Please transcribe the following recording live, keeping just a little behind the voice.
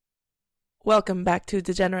Welcome back to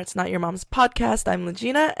Degenerates Not Your Mom's podcast. I'm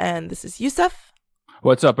Legina, and this is Yusuf.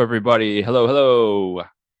 What's up, everybody? Hello, hello.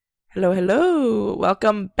 Hello, hello.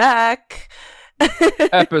 Welcome back.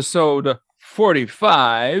 Episode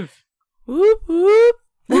 45. Whoop, whoop.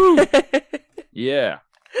 Woo. Yeah.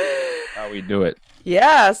 How we do it.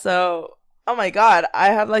 Yeah, so, oh my god, I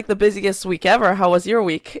had like the busiest week ever. How was your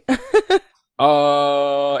week? It's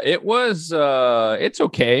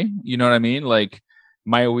okay. You know what I mean? Like,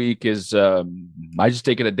 my week is, I just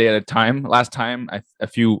take it a day at a time. Last time, a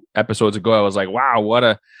few episodes ago, I was like,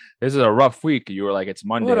 wow, this is a rough week. You were like, it's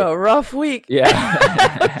Monday. What a rough week. Yeah.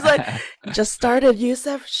 I was like, just started,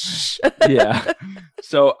 Yusuf. Shh. Yeah.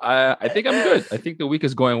 So I think I'm good. I think the week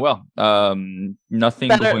is going well. Nothing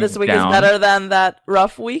Better. going This week down. is better than that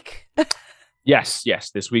rough week. Yes.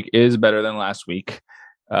 This week is better than last week.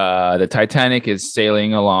 The Titanic is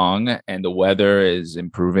sailing along, and the weather is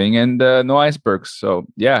improving, and no icebergs. So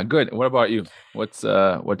yeah, good. What about you? What's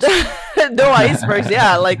No icebergs?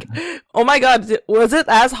 Yeah, like, oh my god, was it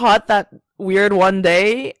as hot that weird one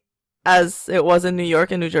day as it was in New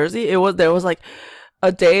York and New Jersey? There was like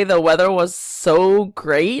a day the weather was so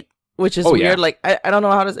great, which is weird. Yeah. Like, I don't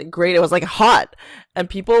know how to say great. It was like hot, and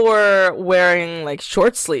people were wearing like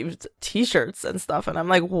short sleeved t-shirts and stuff, and I'm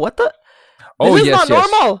like, what the? This is not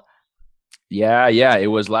normal. Yeah. It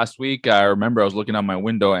was last week. I remember I was looking out my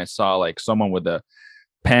window and I saw like someone with a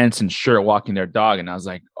pants and shirt walking their dog, and I was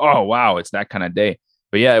like, oh wow, it's that kind of day.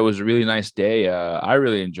 But yeah, it was a really nice day. I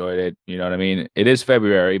really enjoyed it. You know what I mean? It is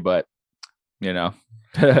February, but you know,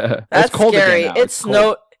 That's it's cold scary. again now. It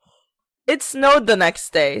snowed. It snowed the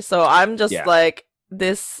next day, so I'm just like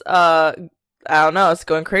this. I don't know. It's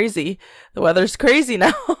going crazy. The weather's crazy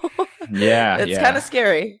now. It's kind of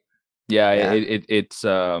scary. Yeah. It's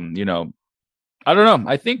you know, I don't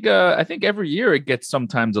know. I think every year it gets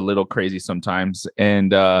sometimes a little crazy sometimes. And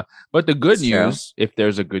but the good news, if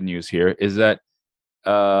there's a good news here, is that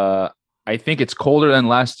I think it's colder than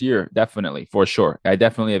last year, definitely, for sure. I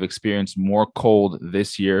definitely have experienced more cold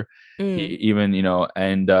this year, even, you know,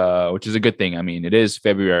 and which is a good thing. I mean, it is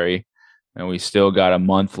February and we still got a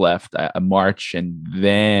month left, March, and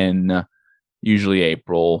then usually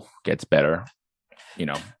April gets better, you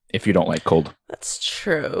know, if you don't like cold. That's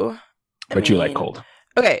true. But you like cold.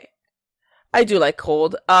 Okay. I do like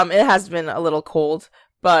cold. It has been a little cold,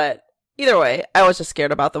 but either way, I was just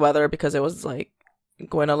scared about the weather because it was like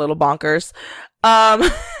going a little bonkers.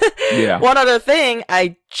 One other thing,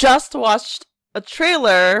 I just watched a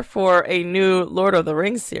trailer for a new Lord of the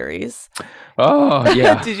Rings series. Oh,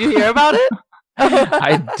 yeah. Did you hear about it?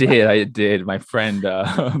 I did. My friend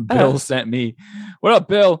Bill sent me. What up,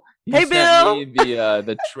 Bill? Hey, Bill. Me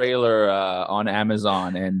the trailer on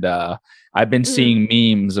Amazon, and I've been seeing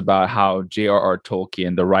memes about how J.R.R.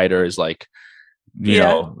 Tolkien, the writer, is like, you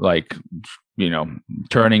know,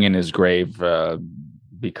 turning in his grave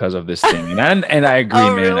because of this thing. And I agree,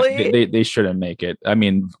 man. Really? They shouldn't make it. I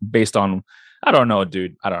mean, based on, I don't know,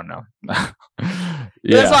 dude. I don't know.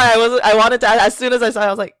 That's why I wanted to. As soon as I saw it, I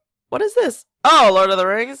was like, what is this? Oh, Lord of the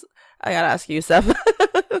Rings. I gotta ask you, Seth.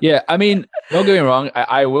 Yeah, I mean, don't get me wrong.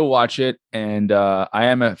 I will watch it, and I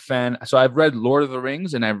am a fan. So I've read Lord of the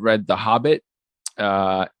Rings and I've read The Hobbit,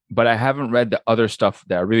 but I haven't read the other stuff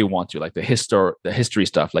that I really want to, like the history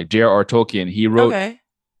stuff. Like J.R.R. Tolkien, he wrote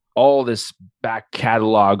all this back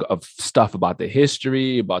catalog of stuff about the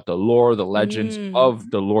history, about the lore, the legends of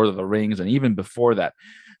the Lord of the Rings, and even before that.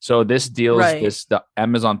 So this deals, the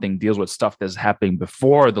Amazon thing deals with stuff that's happening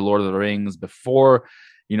before the Lord of the Rings, before,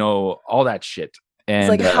 you know, all that shit.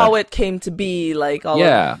 And it's like how it came to be, like all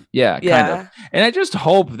kind of. And I just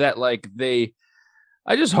hope that like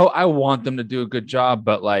I want them to do a good job,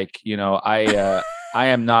 but like, you know, I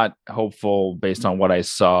am not hopeful based on what I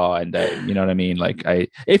saw, and you know what I mean. Like,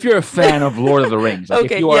 if you're a fan of Lord of the Rings, like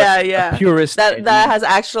if you are a purist that has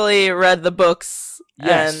actually read the books,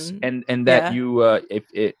 yes, and that you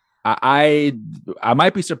I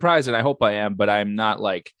might be surprised, and I hope I am, but I'm not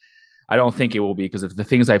like. I don't think it will be, because of the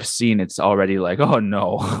things I've seen, it's already like, oh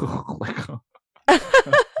no.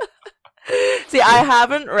 See, I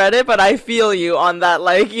haven't read it, but I feel you on that.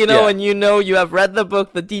 Like, you know, when you have read the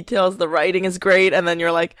book, the details, the writing is great, and then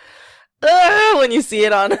you're like, when you see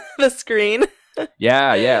it on the screen. Like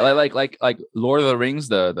Lord of the Rings,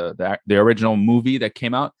 the original movie that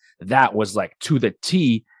came out, that was like to the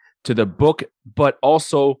T to the book, but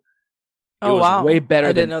also it was way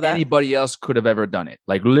better than anybody else could have ever done it.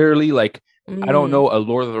 Like literally, like I don't know a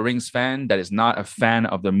Lord of the Rings fan that is not a fan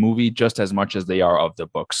of the movie just as much as they are of the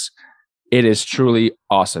books. It is truly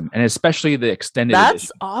awesome, and especially the extended edition.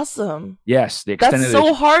 That's awesome. Yes, the extended edition. That's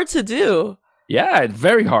so hard to do. Yeah, it's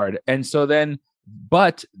very hard. And so then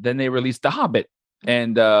But then they released The Hobbit,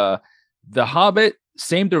 and The Hobbit,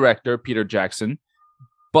 same director, Peter Jackson,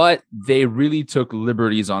 but they really took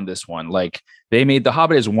liberties on this one. Like they made The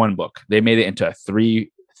Hobbit as one book. They made it into a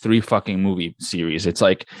three fucking movie series. It's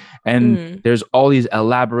like, and there's all these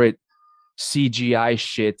elaborate CGI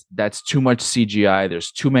shit that's too much CGI.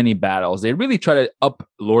 There's too many battles. They really try to up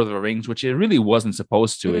Lord of the Rings, which it really wasn't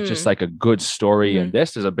supposed to. It's just like a good story, and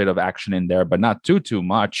this is a bit of action in there, but not too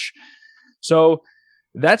much. So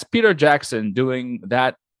that's Peter Jackson doing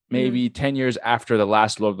that maybe 10 years after the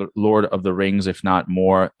last Lord of the Rings, if not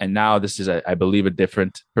more. And now this is, I believe, a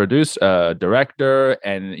different director,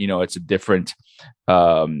 and it's a different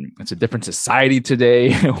society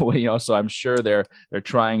today. So I'm sure they're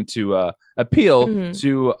trying to appeal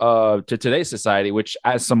to today's society, which,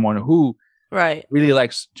 as someone who really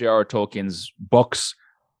likes J.R.R. Tolkien's books,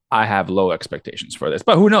 I have low expectations for this.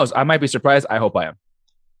 But who knows? I might be surprised. I hope I am.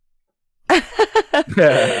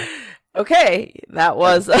 Okay, that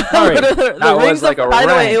was the Rings of, by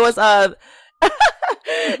the way, it was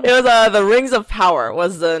The Rings of Power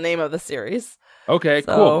was the name of the series. Okay,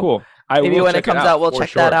 so cool. Maybe when it comes out, we'll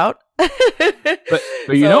check that out. but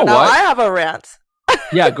you know what? I have a rant.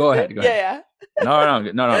 Yeah, go ahead. Yeah. No.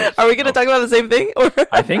 Are we going to talk about the same thing?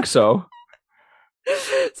 I think so.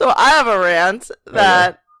 So I have a rant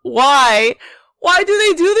that why do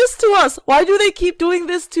they do this to us? Why do they keep doing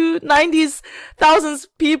this to 90s, thousands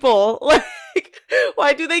people? Like,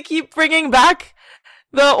 why do they keep bringing back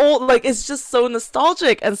the old, like, it's just so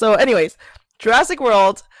nostalgic. And so, anyways, Jurassic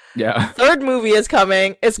World, third movie is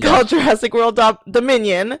coming. It's called Jurassic World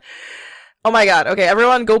Dominion. Oh my god. Okay,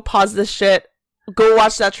 everyone go pause this shit. Go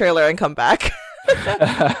watch that trailer and come back.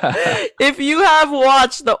 If you have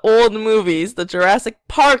watched the old movies, the Jurassic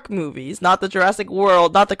Park movies, not the Jurassic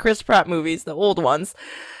World, not the Chris Pratt movies, the old ones,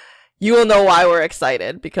 you will know why we're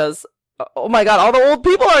excited, because oh my god, all the old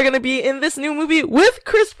people are going to be in this new movie with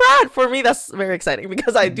Chris Pratt. For me, that's very exciting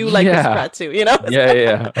because I do like Chris Pratt too,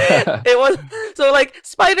 Yeah. It was so, like,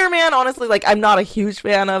 Spider-Man, honestly, like, I'm not a huge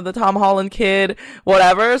fan of the Tom Holland kid,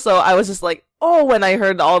 whatever, so I was just like, oh, when I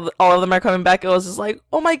heard all of them are coming back, it was just like,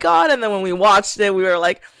 oh my god. And then when we watched it, we were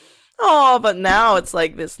like, oh, but now it's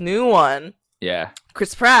like this new one. Yeah.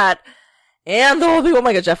 Chris Pratt and the whole thing. Oh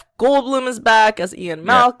my god, Jeff Goldblum is back as Ian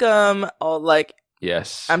Malcolm. Oh, like,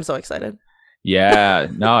 yes. I'm so excited. Yeah.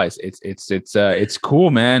 No, it's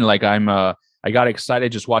cool, man. Like, I got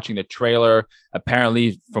excited just watching the trailer.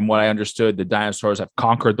 Apparently, from what I understood, the dinosaurs have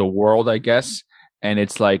conquered the world, I guess. And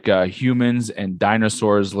it's like humans and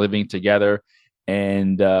dinosaurs living together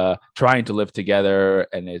and trying to live together.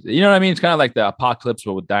 And you know what I mean? It's kind of like the apocalypse,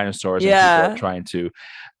 but with dinosaurs. Yeah. And people are trying to.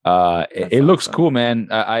 It looks cool, man.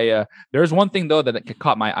 There's one thing, though, that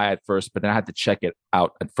caught my eye at first, but then I had to check it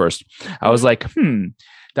out at first. I was like,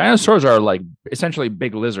 dinosaurs are like essentially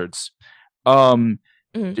big lizards. Can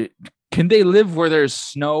they live where there's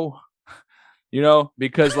snow?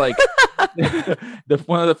 Because like in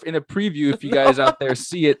a preview, if you guys out there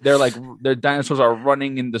see it, they're like, the dinosaurs are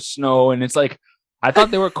running in the snow, and it's like, I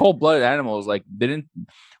thought they were cold-blooded animals. Like,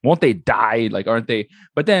 won't they die? Like, aren't they?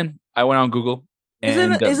 But then I went on Google.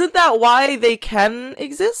 And, isn't that why they can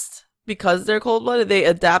exist? Because they're cold-blooded, they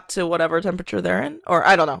adapt to whatever temperature they're in? Or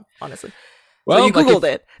I don't know, honestly. Well, so you Googled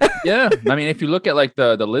it. Yeah. I mean, if you look at like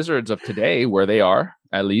the lizards of today, where they are,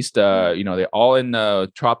 at least, they're all in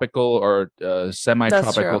tropical or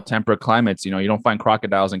semi-tropical temperate climates. You don't find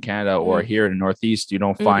crocodiles in Canada or here in the Northeast. You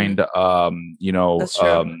don't find, I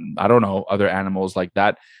don't know, other animals like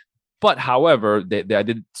that. But however, I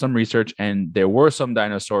did some research, and there were some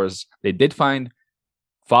dinosaurs. They did find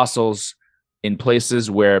fossils in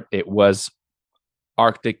places where it was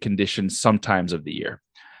Arctic conditions sometimes of the year.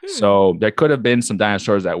 So there could have been some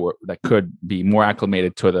dinosaurs that could be more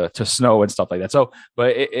acclimated to snow and stuff like that. So,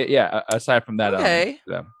 but aside from that,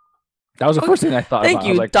 that was the first thing I thought. Thank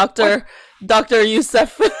you, like, Dr.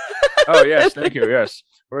 Youssef. Oh yes, thank you. Yes,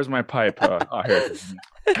 where's my pipe? Here it is.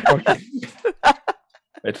 Okay.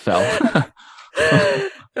 It fell.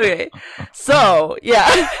 Okay, so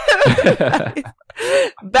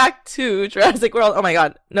back to Jurassic World. Oh my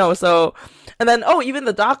god, no. So, and then even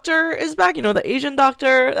the doctor is back. The Asian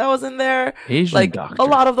doctor that was in there. Doctor. A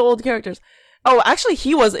lot of the old characters. Oh, actually,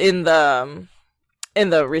 he was in the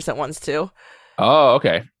recent ones too. Oh,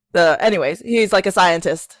 okay. Anyways, he's like a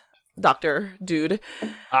scientist doctor dude.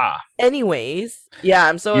 Anyways,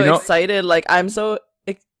 I'm so excited. Like, I'm so.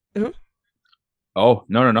 Oh,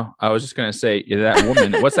 no. I was just going to say that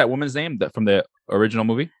woman. What's that woman's name from the original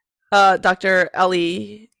movie? Dr.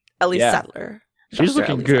 Ellie Sattler. She's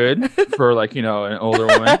looking good for, like, an older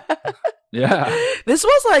woman. Yeah. This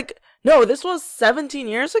was 17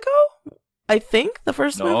 years ago, I think the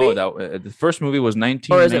first No, movie. the first movie was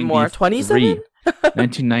Or is it more? 1993. 27?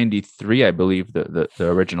 1993, I believe the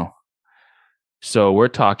original. So we're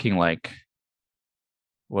talking like,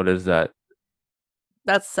 what is that?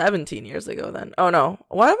 That's 17 years ago then. Oh no.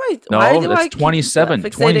 Why No, do that's I keep 27.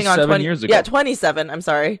 fixating on 27 20? years ago. Yeah, 27. I'm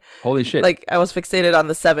sorry. Holy shit. Like I was fixated on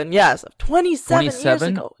the 7. Yes, 27 years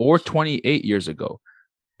 27 ago. or 28 years ago.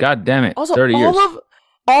 God damn it. Also, 30 years.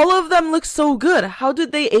 all of them look so good. How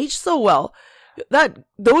did they age so well?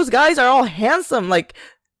 Those guys are all handsome, like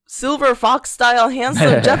Silver Fox style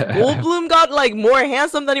handsome. Jeff Goldblum got like more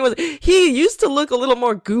handsome than he was. He used to look a little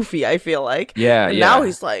more goofy, I feel like. Yeah, and yeah. now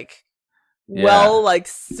he's like like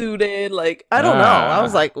suited, like I don't know. I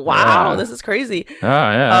was like, wow, this is crazy.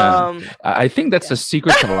 Yeah. I think that's the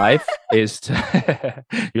secret to life is to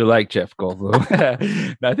you like Jeff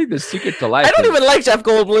Goldblum. I think the secret to life I don't even like Jeff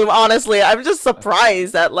Goldblum, honestly. I'm just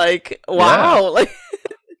surprised at like wow. Like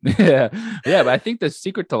but I think the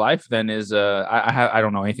secret to life then is I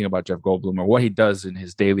don't know anything about Jeff Goldblum or what he does in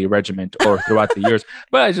his daily regiment or throughout the years,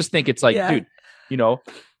 but I just think it's like, dude, you know,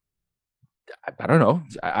 I don't know.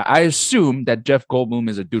 I assume that Jeff Goldblum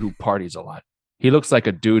is a dude who parties a lot. He looks like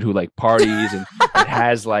a dude who like parties and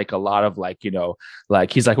has like a lot of like, you know,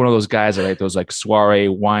 like he's like one of those guys that like those like soiree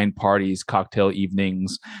wine parties, cocktail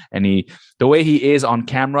evenings. And the way he is on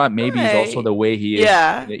camera, maybe he's also the way he is.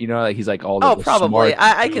 Yeah. You know, like he's like all the probably. Smart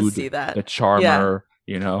I dude, can see that. The charmer,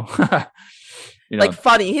 you know. You know. Like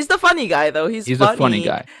funny. He's the funny guy though. He's the funny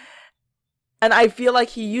guy. And I feel like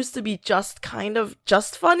he used to be just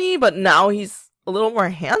funny, but now he's a little more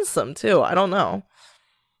handsome too. I don't know.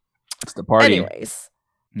 It's the party. Anyways.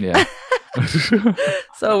 Yeah.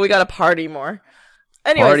 So we gotta party more.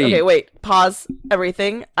 Anyways, okay, wait. Pause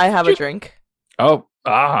everything. I have a drink. Oh,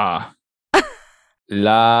 La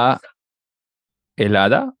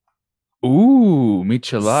helada? Ooh,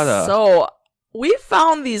 michelada. So we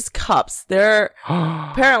found these cups. They're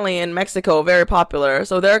apparently in Mexico very popular.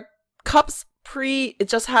 So they're cups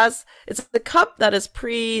it's the cup that is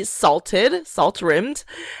pre-salted, salt rimmed,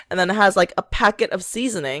 and then it has like a packet of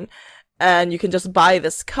seasoning, and you can just buy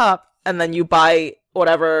this cup and then you buy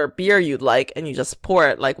whatever beer you'd like and you just pour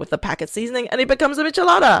it like with the packet seasoning and it becomes a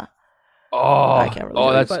michelada. I can't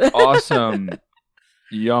really that's awesome.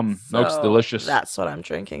 Yum. So looks delicious. That's what I'm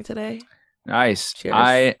drinking today. Nice. Cheers.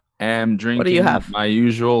 I am drinking what do you have? My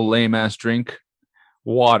usual lame ass drink,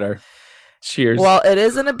 water. Cheers. Well, it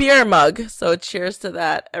is in a beer mug, so cheers to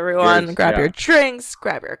that. Everyone, cheers, grab your drinks,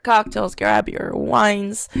 grab your cocktails, grab your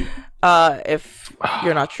wines. If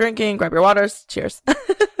you're not drinking, grab your waters. Cheers.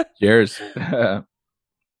 Cheers.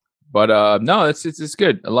 But no, it's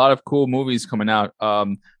good. A lot of cool movies coming out.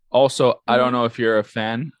 Also, I don't know if you're a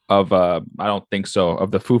fan of I don't think so, of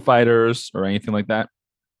the Foo Fighters or anything like that.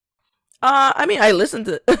 I mean, I listen,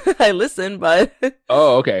 but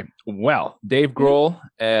oh, okay. Well, Dave Grohl,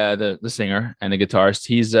 the singer and the guitarist,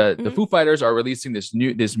 he's the Foo Fighters are releasing this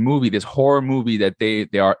horror movie that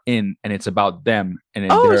they are in, and it's about them.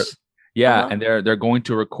 And and they're going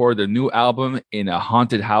to record their new album in a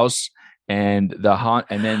haunted house, and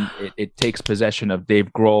then it takes possession of Dave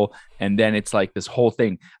Grohl, and then it's like this whole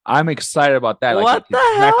thing. I'm excited about that. What the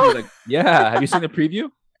hell? Like, yeah. Have you seen the preview?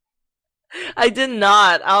 I did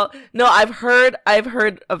not. I've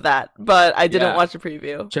heard of that, but I didn't watch the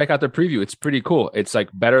preview. Check out the preview. It's pretty cool. It's like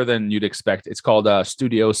better than you'd expect. It's called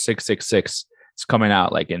Studio 666. It's coming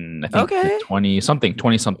out like in I think 20 something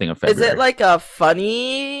of February. Is it like a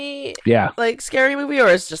funny like scary movie, or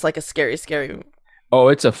it's just like a scary movie? Oh,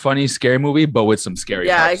 it's a funny scary movie, but with some scary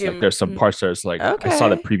parts. Like, there's some parts that's like I saw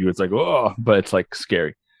the preview. It's like but it's like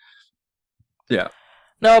scary. Yeah.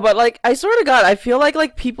 No, but like I swear to God, I feel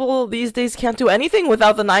like people these days can't do anything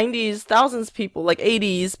without the 90s, thousands people, like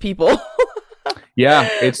 80s people. Yeah,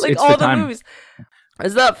 it's like it's all the time. movies.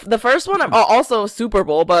 Is the first one also Super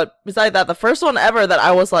Bowl? But besides that, the first one ever that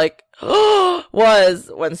I was like,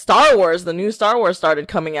 was when the new Star Wars started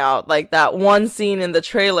coming out. Like that one scene in the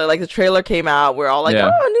trailer, like the trailer came out, we're all like,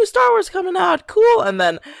 oh, new Star Wars coming out, cool. And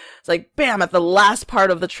then it's like, bam, at the last part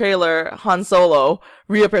of the trailer, Han Solo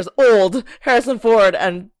reappears, old Harrison Ford,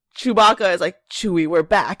 and Chewbacca is like, Chewie, we're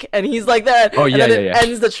back. And he's like that. Oh, yeah, and then it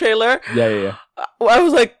ends the trailer. Yeah. I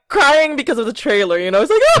was like crying because of the trailer, you know?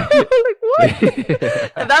 It's like, oh, like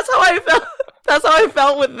what? And that's how I felt. That's how I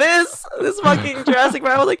felt with this fucking Jurassic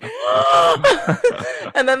Park. I was like,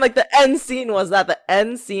 and then like the end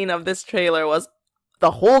scene of this trailer was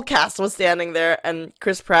the whole cast was standing there, and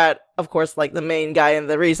Chris Pratt, of course, like the main guy in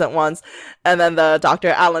the recent ones, and then the Dr.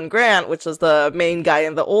 Alan Grant, which was the main guy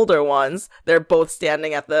in the older ones. They're both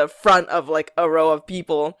standing at the front of like a row of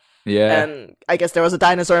people. Yeah. And I guess there was a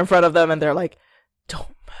dinosaur in front of them, and they're like, don't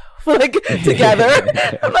like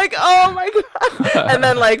together. I'm like, oh my god. And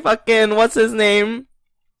then like fucking what's his name?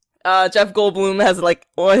 Jeff Goldblum has like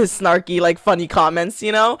all his snarky, like funny comments,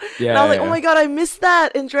 you know? Yeah. And I was like, oh my god, I missed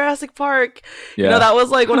that in Jurassic Park. Yeah. You know, that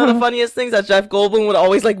was like one of the funniest things, that Jeff Goldblum would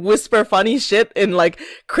always like whisper funny shit in like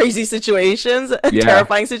crazy situations,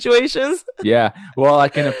 terrifying situations. Yeah. Well,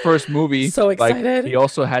 like in the first movie, so excited. Like, he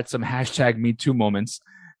also had some hashtag Me Too moments.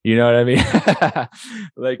 You know what I mean?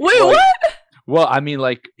 Like, wait, what? Well, I mean,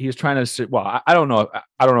 like he was trying to. Well, I don't know.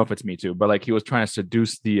 I don't know if it's Me Too, but like he was trying to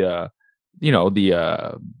seduce the,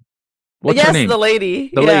 what's her name? The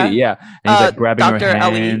lady. The lady, yeah. And he's like grabbing Dr. her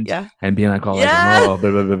hand Ellie, and being like, like, oh,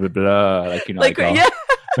 blah, blah, blah, blah, blah. Like, you know, like I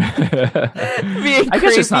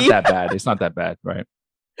guess it's not that bad. It's not that bad, right?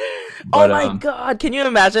 But, oh my god, can you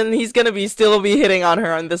imagine he's gonna still be hitting on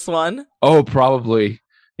her on this one? Oh, probably.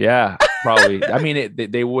 Yeah, probably. I mean,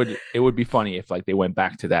 it would be funny if like they went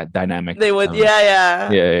back to that dynamic. They would, yeah.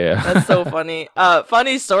 That's so funny.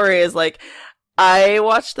 Funny story is like, I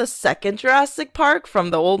watched the second Jurassic Park from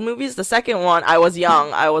the old movies. The second one, I was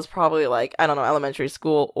young. I was probably like, I don't know, elementary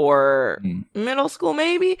school or middle school,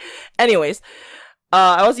 maybe. Anyways,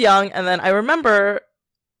 I was young, and then I remember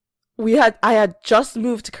I had just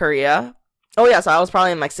moved to Korea. Oh yeah, so I was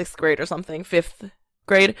probably in like 6th grade or something, 5th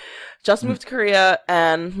grade. Just moved to Korea,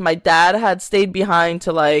 and my dad had stayed behind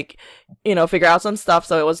to like, you know, figure out some stuff.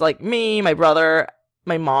 So it was like me, my brother,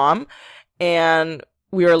 my mom, and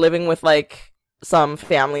we were living with like some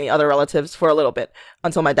family, other relatives for a little bit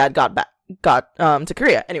until my dad got to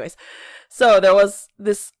Korea. Anyways, so there was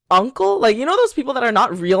this uncle, like, you know those people that are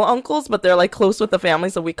not real uncles, but they're like close with the family,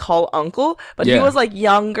 so we call uncle. But he was like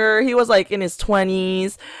younger. He was like in his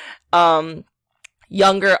 20s,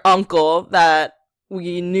 younger uncle that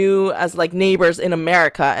we knew as like neighbors in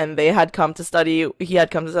America, and they had come to study. He had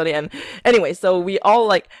come to study, and anyway, so we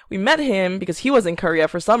met him because he was in Korea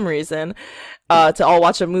for some reason, to all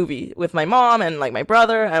watch a movie with my mom and like my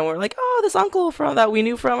brother, and we're like, oh, this uncle from that we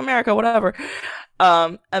knew from America, whatever.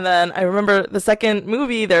 And then I remember the second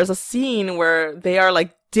movie, there's a scene where they are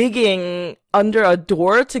like digging under a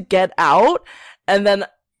door to get out, and then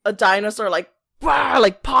a dinosaur like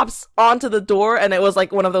pops onto the door, and it was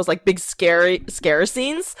like one of those like big scare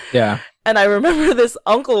scenes. Yeah. And I remember this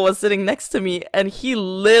uncle was sitting next to me, and he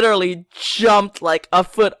literally jumped like a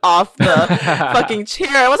foot off the fucking chair.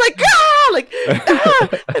 I was like,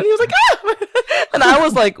 and he was like, and I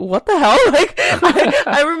was like, what the hell? Like,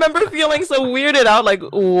 I remember feeling so weirded out. Like,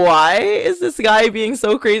 why is this guy being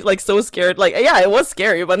so crazy? Like, so scared? Like, yeah, it was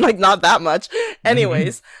scary, but like not that much.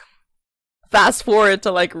 Anyways, fast forward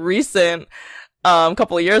to like recent. A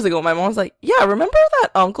couple of years ago, my mom was like, yeah, remember that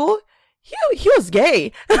uncle? He was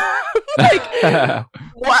gay. Like,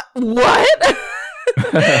 what?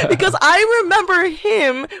 Because I remember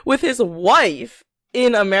him with his wife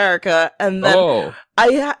in America, and then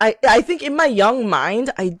I think in my young mind,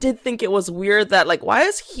 I did think it was weird that like, why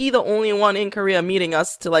is he the only one in Korea meeting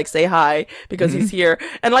us to like say hi because he's here?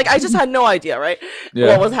 And like, I just had no idea, right?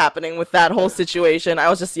 What was happening with that whole situation. I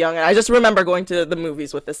was just young, and I just remember going to the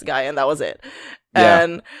movies with this guy, and that was it.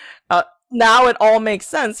 And now it all makes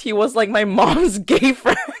sense. He was like my mom's gay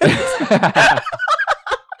friend.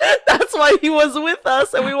 That's why he was with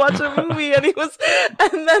us, and we watched a movie, and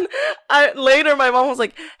then later my mom was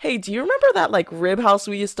like, hey, do you remember that like rib house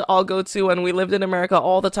we used to all go to when we lived in America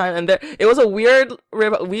all the time? And it was a weird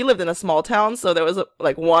we lived in a small town, so there was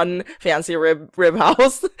like one fancy rib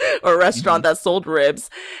house or restaurant that sold ribs,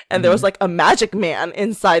 and there was like a magic man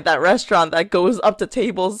inside that restaurant that goes up to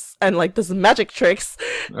tables and like does magic tricks.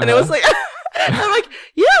 And it was like, I'm like,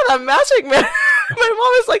 yeah, that magic man. My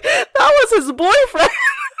mom is like, that was his boyfriend.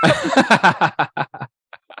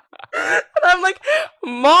 And I'm like,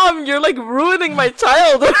 Mom, you're like ruining my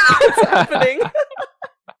childhood. What's happening?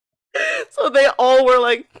 So they all were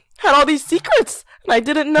like, had all these secrets, and I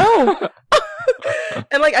didn't know.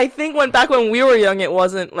 And like, I think back when we were young, it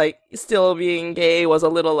wasn't like, still being gay was a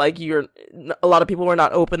little like, a lot of people were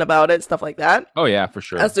not open about it, stuff like that. Oh yeah, for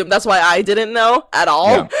sure. That's why I didn't know at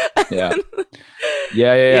all. Yeah.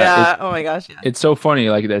 Oh my gosh. Yeah. It's so funny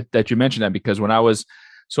like that you mentioned that, because when I was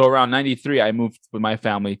around 93, I moved with my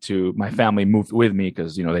family moved with me,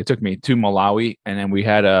 because, you know, they took me to Malawi, and then we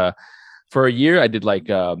had for a year, I did like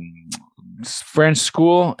French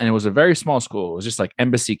school, and it was a very small school. It was just like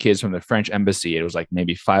embassy kids from the French embassy. It was like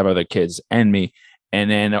maybe 5 other kids and me, and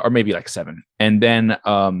then, or maybe like 7. And then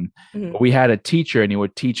we had a teacher, and he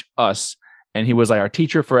would teach us, and he was like our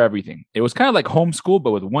teacher for everything. It was kind of like homeschool,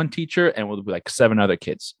 but with one teacher and with like 7 other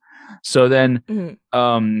kids. So then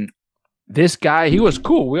this guy, he was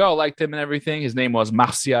cool. We all liked him and everything. His name was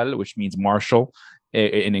Martial, which means Marshall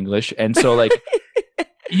in English. And so like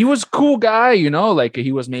he was a cool guy, you know, like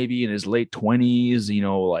he was maybe in his late 20s, you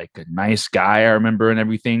know, like a nice guy, I remember, and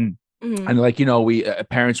everything. And like, you know, we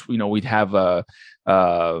parents, you know, we'd have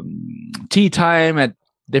tea time at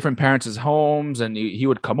different parents' homes, and he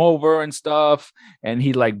would come over and stuff, and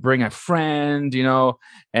he'd like bring a friend, you know.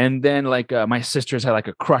 And then like my sisters had like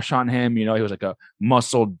a crush on him, you know. He was like a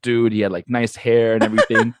muscled dude, he had like nice hair and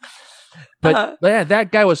everything. But yeah,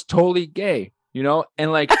 that guy was totally gay, you know.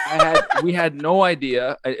 And like we had no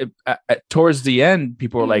idea. Towards the end,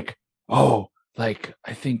 people were like, oh, like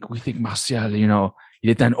we think Martial, you know, il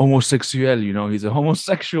est un homosexuel, you know, he's a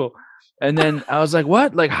homosexual. And then I was like,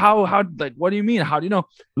 what? Like, how, like, what do you mean? How do you know?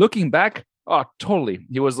 Looking back, oh, totally.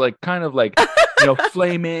 He was like, kind of like, you know,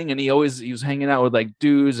 flaming, and he was hanging out with like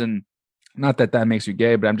dudes, and not that makes you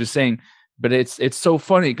gay, but I'm just saying, but it's so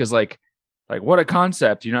funny because like what a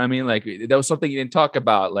concept, you know what I mean? Like that was something you didn't talk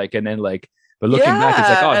about, like, and then like, but looking back,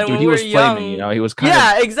 it's like, oh, dude, he was flaming, you know, he was kind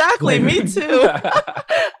of exactly. flaming. Me too.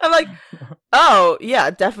 I'm like, oh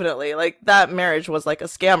yeah, definitely. Like that marriage was like a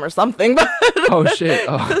scam or something. But oh shit.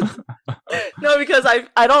 Oh. No, because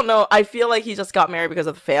I don't know. I feel like he just got married because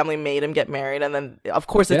the family made him get married, and then of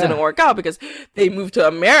course it didn't work out because they moved to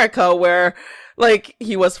America where like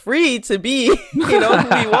he was free to be, you know,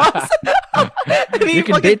 who he was. And he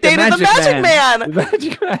fucking dated the Magic Man. The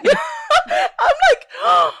Magic Man. I'm like,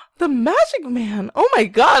 oh, the Magic Man. Oh my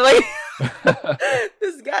god, like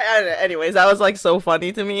this guy. Anyways, that was like so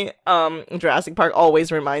funny to me. Jurassic Park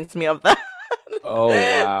always reminds me of that. Oh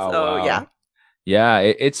wow. So wow. Yeah,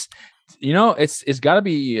 it's, you know, it's got to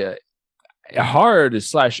be hard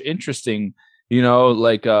 / interesting, you know,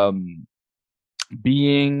 like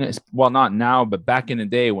being, well, not now, but back in the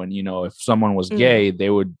day when, you know, if someone was gay, they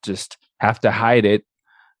would just have to hide it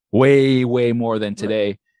way more than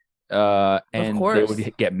today. And they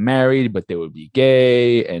would get married, but they would be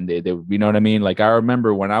gay, and they would, you know what I mean? Like I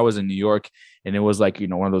remember when I was in New York, and it was like, you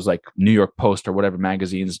know, one of those like New York Post or whatever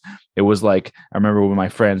magazines. It was like, I remember when my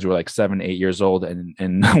friends were like 7, 8 years old, and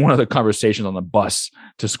one of the conversations on the bus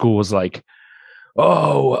to school was like,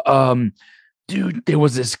 oh, dude, there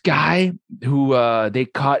was this guy who they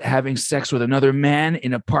caught having sex with another man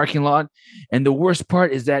in a parking lot, and the worst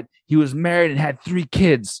part is that he was married and had 3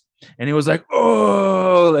 kids. And it was like,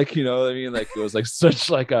 oh, like, you know what I mean? Like, it was like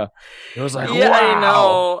such like a, it was like, yeah, wow. I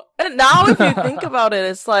know. And now if you think about it,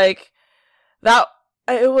 it's like that,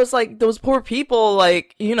 it was like those poor people,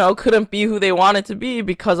 like, you know, couldn't be who they wanted to be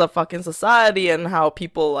because of fucking society and how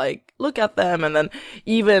people like look at them. And then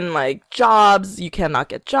even like jobs, you cannot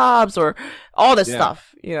get jobs or all this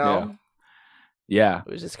stuff, you know? Yeah.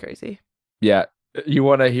 It was just crazy. Yeah. You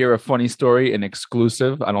want to hear a funny story, an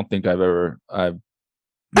exclusive? I don't think I've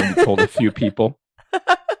maybe told a few people.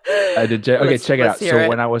 I did. Okay, check it out. So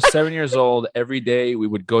when I was 7 years old, every day we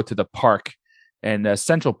would go to the park, and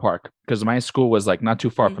Central Park, because my school was like not too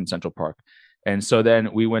far from Central Park. And so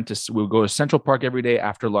then we would go to Central Park every day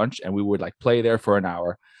after lunch, and we would like play there for an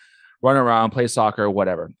hour, run around, play soccer,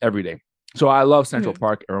 whatever, every day. So I love Central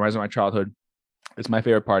Park. It reminds me of my childhood. It's my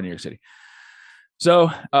favorite part of New York City.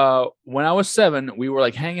 So when I was 7, we were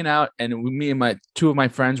like hanging out, and me and 2 of my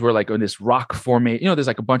friends were like on this rock formation. You know, there's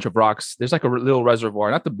like a bunch of rocks. There's like a little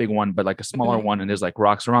reservoir, not the big one, but like a smaller one. And there's like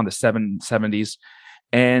rocks around the 70s.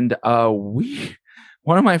 And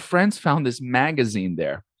one of my friends found this magazine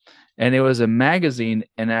there, and it was a magazine.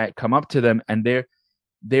 And I come up to them, and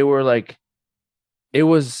they were like, it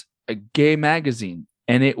was a gay magazine,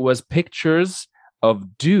 and it was pictures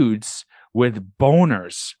of dudes with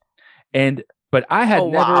boners. But I had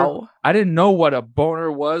I didn't know what a boner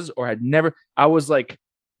was, or I was like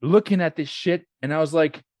looking at this shit, and I was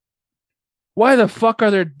like, why the fuck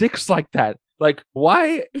are there dicks like that? Like,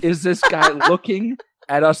 why is this guy looking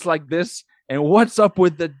at us like this? And what's up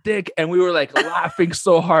with the dick? And we were like laughing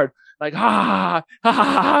so hard, like, ha ha ha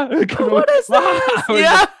ha. What is this?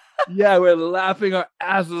 Yeah. Yeah, we're laughing our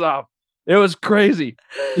asses off. It was crazy.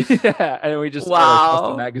 Yeah. And we just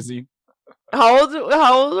tossed the magazine. How old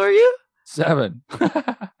are you? 7.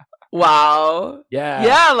 Wow. Yeah.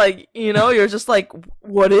 Yeah, like, you know, you're just like,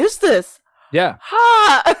 what is this? Yeah.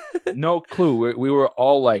 Ha! No clue. We were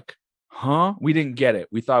all like, huh? We didn't get it.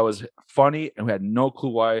 We thought it was funny, and we had no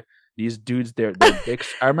clue why these dudes, their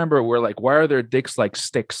dicks. I remember we're like, why are their dicks like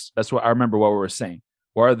sticks? That's what I remember what we were saying.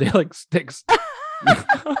 Why are they like sticks?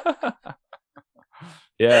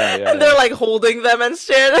 Yeah. And they're like holding them and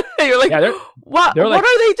shit. And you're like, what like,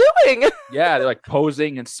 are they doing? Yeah, they're like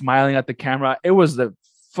posing and smiling at the camera. It was the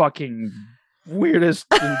fucking weirdest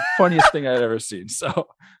and funniest thing I'd ever seen. So,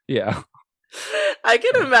 yeah. I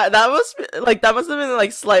can imagine that must have been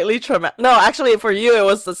like slightly traumatic. No, actually, for you, it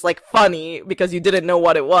was just like funny because you didn't know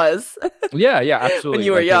what it was Yeah, when absolutely.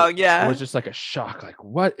 you were Like young. it was Yeah. just like a shock. Like,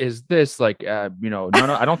 what is this? Like, no,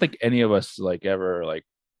 I don't think any of us like ever like,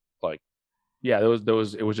 yeah, it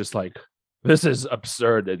was just like, this is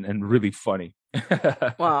absurd and really funny.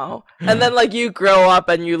 Wow. And then like you grow up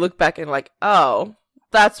and you look back and like, oh,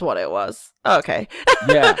 that's what it was. Okay.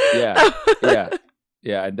 Yeah, yeah, yeah,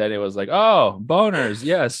 yeah. And then it was like, oh, boners.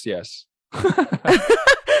 Yes, yes.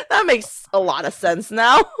 That makes a lot of sense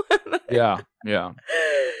now. Yeah, yeah.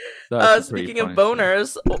 That's a pretty Speaking of funny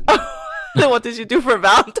story. boners, what did you do for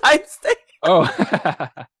Valentine's Day? Oh,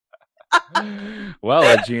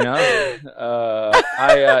 well, Gina, no,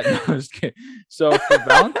 I'm just kidding. So for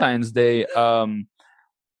Valentine's Day,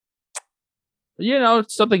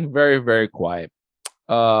 something very, very quiet.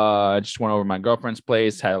 I just went over to my girlfriend's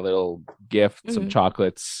place, had a little gift, some Mm-hmm.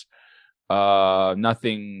 chocolates.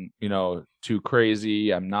 Nothing, too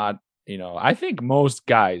crazy. I'm not, I think most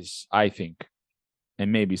guys, and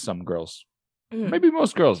maybe some girls, Mm-hmm. maybe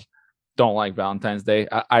most girls don't like Valentine's Day.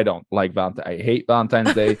 I don't like Valentine. I hate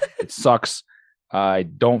Valentine's Day. It sucks. I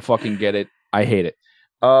don't fucking get it. I hate it.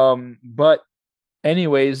 But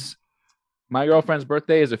anyways, my girlfriend's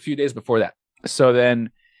birthday is a few days before that. So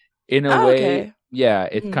then in a Oh, way, okay. yeah,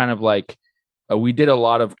 it's Mm-hmm. kind of like we did a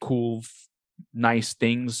lot of cool, nice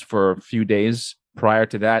things for a few days prior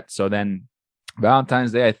to that. So then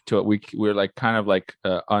Valentine's Day, we were like kind of like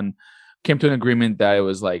came to an agreement that it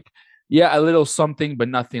was like, yeah, a little something, but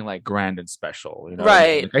nothing like grand and special. You know what I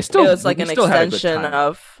mean? Right. Like It was like we an still had a good extension time.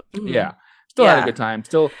 of. Mm-hmm. Yeah, still had a Yeah. good time.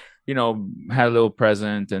 Still, had a little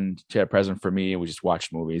present, and she had a present for me. We just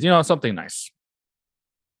watched movies. Something nice.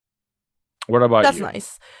 What about That's you?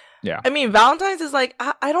 nice. Yeah. I mean, Valentine's is like,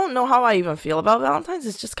 I don't know how I even feel about Valentine's.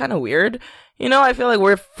 It's just kind of weird. I feel like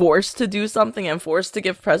we're forced to do something and forced to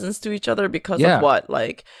give presents to each other because of Yeah. what?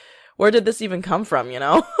 Like, where did this even come from,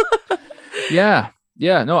 Yeah.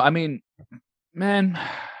 Yeah. No, I mean, man,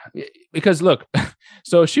 because look,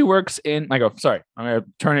 so she works in, I go, sorry, I'm going to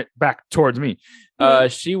turn it back towards me.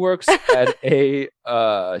 She works at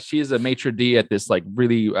she's a maitre d' at this like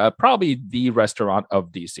really, probably the restaurant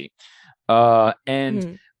of DC. And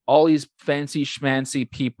Mhm. all these fancy schmancy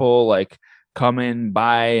people like coming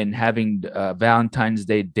by and having Valentine's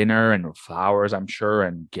Day dinner and flowers, I'm sure,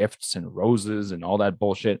 and gifts and roses and all that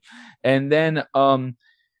bullshit. And then,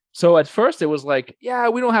 so at first it was like, yeah,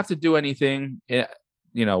 we don't have to do anything,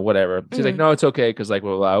 whatever. She's like, Mhm. no, it's okay because like,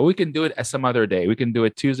 well, we can do it some other day. We can do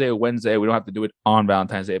it Tuesday or Wednesday. We don't have to do it on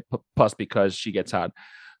Valentine's Day. Plus, because she gets out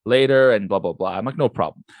later and blah blah blah. I'm like, no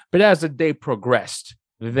problem. But as the day progressed,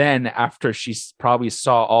 then after she probably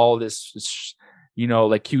saw all this,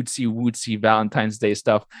 like cutesy wootsy Valentine's Day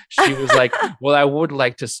stuff, she was like, well, I would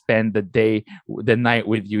like to spend the night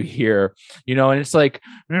with you here, and it's like,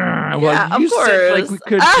 well, Yeah, of you said like course. we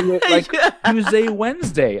could do it like Tuesday,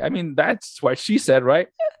 Wednesday. I mean, that's what she said, right?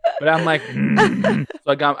 But I'm like,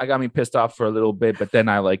 so I got me pissed off for a little bit, but then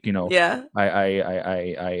I like, Yeah.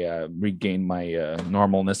 I regained my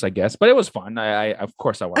normalness, I guess. But it was fun. I of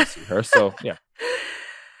course I want to see her. So yeah.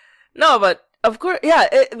 No, but of course, yeah.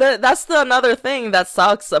 That's the another thing that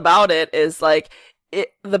sucks about it is like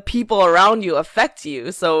the people around you affect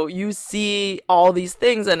you. So you see all these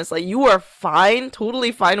things, and it's like you are fine,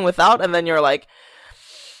 totally fine without, and then you're like,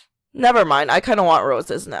 never mind. I kind of want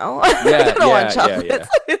roses now. I Yeah, kind of want chocolates.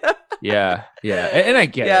 yeah. And I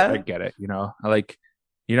get it. Yeah. I get it. I like,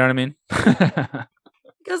 you know what I mean?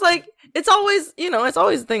 Because like it's always it's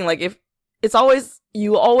always the thing, like if it's always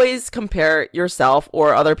you always compare yourself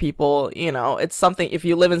or other people, it's something, if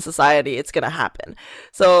you live in society, it's gonna happen.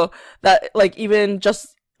 So that like even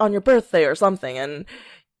just on your birthday or something, and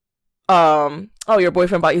oh, your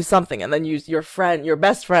boyfriend bought you something, and then your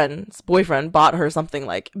best friend's boyfriend bought her something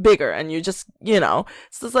like bigger, and you just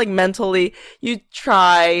it's just like mentally you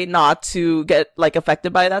try not to get like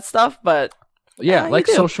affected by that stuff, but Yeah, like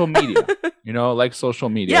do. social media. Like social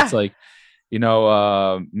media. Yeah. It's like,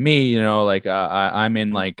 me, like I'm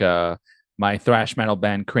in like my thrash metal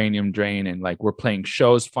band Cranium Drain, and like we're playing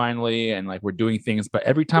shows finally, and like we're doing things. But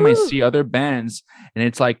every time I see other bands, and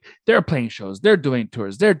it's like they're playing shows, they're doing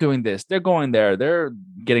tours, they're doing this, they're going there, they're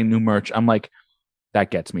getting new merch, I'm like, that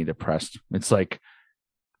gets me depressed. It's like,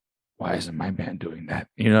 why isn't my band doing that?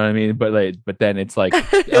 You know what I mean? But then it's like,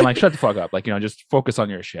 I'm like, shut the fuck up. Like, just focus on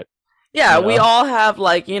your shit. Yeah, we all have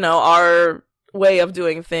like, our way of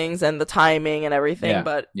doing things and the timing and everything, Yeah,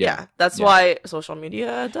 but yeah, that's yeah. why social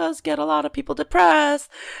media does get a lot of people depressed.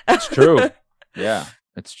 It's true. Yeah,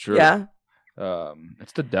 it's true. Yeah.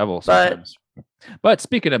 It's the devil But sometimes. But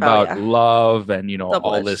speaking Oh about yeah, love and all this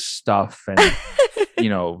double-ish. stuff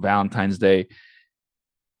and Valentine's Day,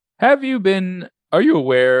 are you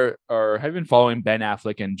aware or have you been following Ben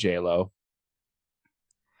Affleck and J Lo?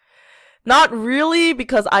 Not really,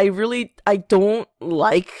 because I don't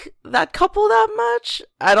like that couple that much.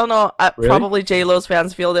 I don't know. Really? Probably J Lo's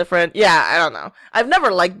fans feel different. Yeah, I don't know. I've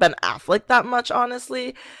never liked Ben Affleck that much,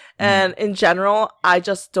 honestly. Mm. And in general, I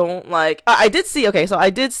just don't like. I did see. Okay, so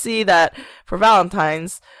I did see that for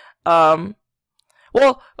Valentine's. Um,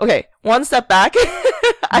 well, okay. One step back.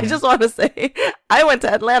 I Mhm. just want to say I went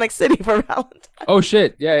to Atlantic City for Valentine's. Oh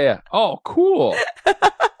shit! Yeah, yeah. Oh, cool.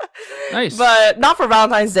 Nice. But not for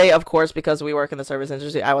Valentine's Day, of course, because we work in the service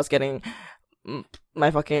industry. I was getting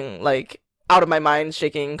my fucking like out of my mind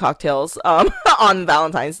shaking cocktails on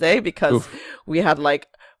Valentine's Day because Oof. we had like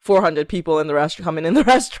 400 people in the restaurant coming in the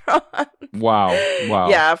restaurant. Wow. Wow.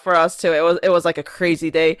 Yeah, for us too. It was like a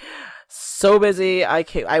crazy day. So busy.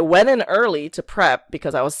 I went in early to prep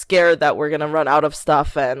because I was scared that we're gonna run out of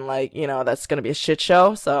stuff and like that's gonna be a shit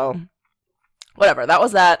show. So whatever. That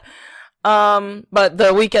was that. But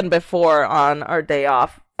the weekend before on our day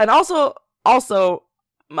off, and also,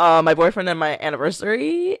 my boyfriend and my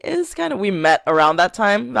anniversary is we met around that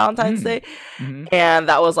time, Valentine's Mm. Day, Hmm. and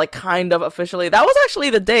that was like kind of officially. That was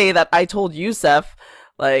actually the day that I told Yusef,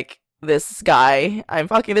 like this guy I'm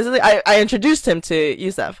fucking. I introduced him to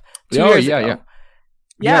Yusef 2 years Yeah, yeah. ago.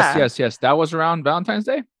 Yes, Yeah, yes, yes. That was around Valentine's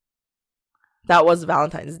Day? that was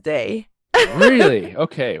Valentine's Day. Really?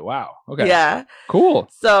 Okay. Wow. Okay. Yeah. Cool.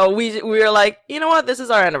 So we were like, you know what? This is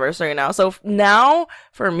our anniversary now. So now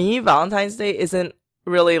for me, Valentine's Day isn't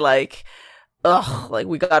really like, ugh, like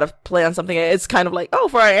we gotta plan something. It's kind of like, oh,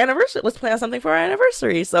 for our anniversary, let's plan something for our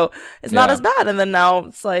anniversary. So it's not Yeah. as bad. And then now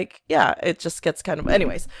it's like, yeah, it just gets kind of.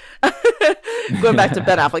 Anyways, going back to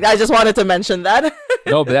Ben Affleck, I just wanted to mention that.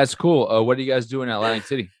 No, but that's cool. What do you guys do in Atlantic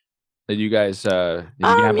City? Did you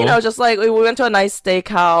gamble? Just like we went to a nice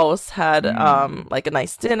steakhouse, had Mm, like a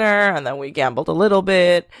nice dinner, and then we gambled a little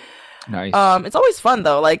bit. nice. It's always fun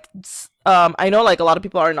though. Like, I know like a lot of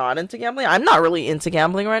people are not into gambling. I'm not really into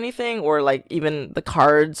gambling or anything, or like even the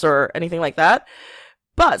cards or anything like that.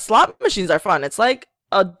 But slot machines are fun. It's like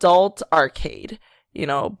adult arcade,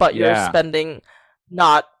 but you're Yeah. spending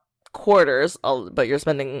not quarters, but you're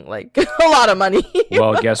spending like a lot of money.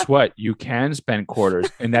 Well, guess what? You can spend quarters,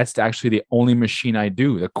 and that's actually the only machine I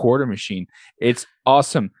do, the quarter machine. It's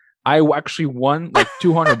awesome. I actually won like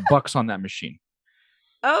 $200 on that machine.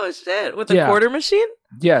 Oh shit! With a Yeah. quarter machine?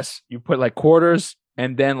 Yes. You put like quarters,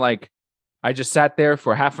 and then like I just sat there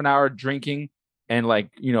for half an hour drinking and like,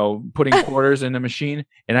 putting quarters in the machine,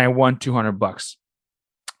 and I won $200.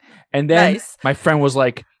 And then Nice. my friend was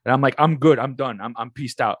like, and I'm like, I'm good. I'm done. I'm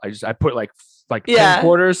pieced out. I put like 10 Yeah.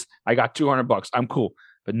 quarters. I got $200. I'm cool.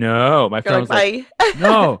 But no, my You're friend like, was like, bye.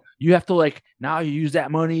 no, you have to like, now you use that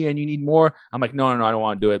money and you need more. I'm like, no, I don't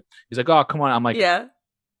want to do it. He's like, oh, come on. I'm like, Yeah.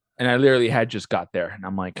 and I literally had just got there, and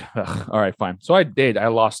I'm like, ugh, all right, fine. So I did. I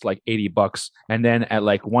lost like $80, and then at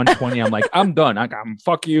like 120, I'm like, I'm done. I'm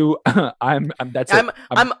fuck you. That's it.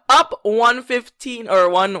 I'm up 115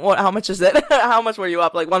 or how much is it? How much were you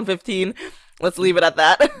up? Like 115. Let's leave it at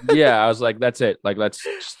that. Yeah, I was like, that's it. Like, let's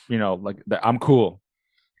just, I'm cool.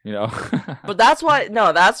 But that's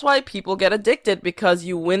why people get addicted, because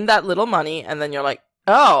you win that little money and then you're like,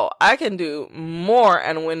 oh, I can do more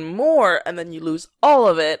and win more, and then you lose all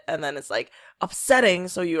of it, and then it's like upsetting.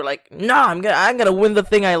 So you're like, no, I'm gonna win the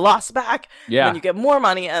thing I lost back. Yeah. And then you get more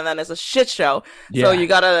money, and then it's a shit show. Yeah. So you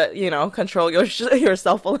gotta control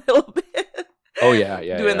yourself a little bit. Oh yeah,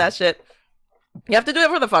 yeah. Doing that shit. You have to do it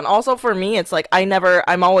for the fun. Also, for me, it's like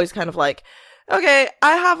I'm always kind of like, okay,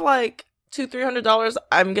 I have like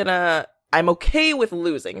 $200-300. I'm okay with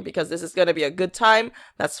losing because this is gonna be a good time.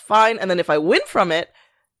 That's fine. And then if I win from it,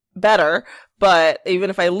 better. But even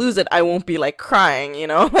if I lose it, I won't be like crying,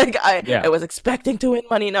 like I was expecting to win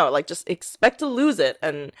money. No, like just expect to lose it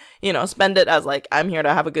and, spend it as like, I'm here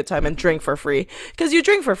to have a good time and drink for free, because you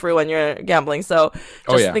drink for free when you're gambling. So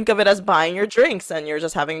just think of it as buying your drinks and you're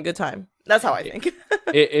just having a good time. That's how I think.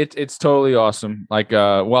 It's totally awesome. Like,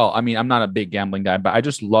 well, I mean, I'm not a big gambling guy, but I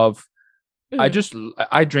just love, I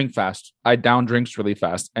drink fast. I down drinks really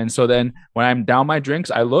fast. And so then when I'm down my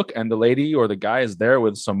drinks, I look and the lady or the guy is there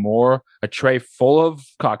with a tray full of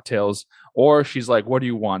cocktails, or she's like, what do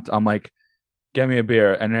you want? I'm like, get me a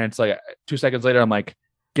beer. And then it's like 2 seconds later, I'm like,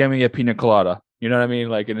 get me a pina colada. You know what I mean?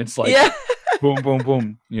 Like, and it's like, boom, boom,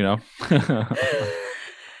 boom, Yeah.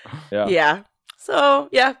 So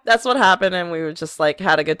yeah, that's what happened, and we were just like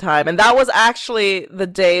had a good time. And that was actually the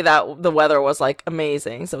day that the weather was like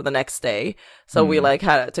amazing. So the next day, so we Hmm.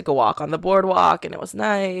 like took a walk on the boardwalk, and it was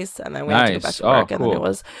nice. And then we had to go back Nice. to Oh, work, and then it cool.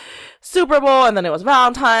 was Super Bowl, and then it was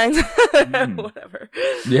Valentine's, Mm. whatever.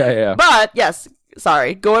 Yeah, yeah. But yes,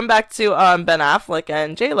 sorry, going back to Ben Affleck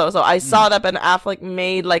and J Lo. So I Mm. saw that Ben Affleck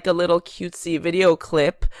made like a little cutesy video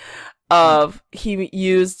clip Mm. of he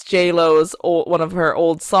used J Lo's one of her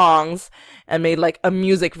old songs and made like a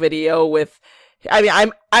music video with. I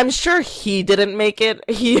mean, I'm sure he didn't make it.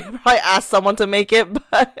 He probably asked someone to make it,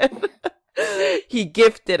 but he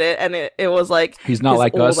gifted it, and it was like He's not his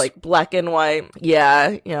like old us. like black and white.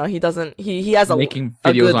 Yeah, he doesn't. He has Making a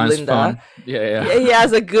videos good on his Linda. phone. Yeah, Yeah, he yeah.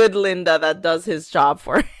 has a good Linda that does his job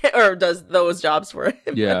for him, or does those jobs for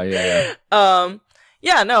him. Yeah, yeah, yeah. um,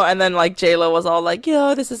 yeah, no, and then like J Lo was all like,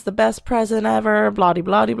 "Yo, this is the best present ever." Blah blah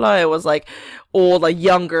blah blah. It was like old, like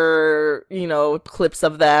younger, clips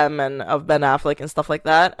of them and of Ben Affleck and stuff like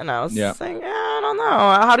that. And I was Yeah. saying, yeah, I don't know.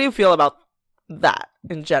 How do you feel about that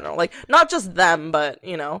in general? Like not just them, but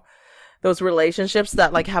those relationships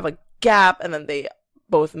that like have a gap, and then they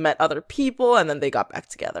both met other people, and then they got back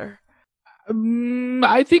together.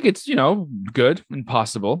 I think it's, good and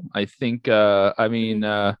possible. I think I mean,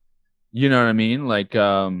 Mm-hmm. you know what I mean? Like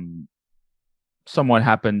somewhat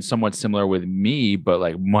happened somewhat similar with me, but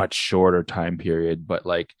like much shorter time period. But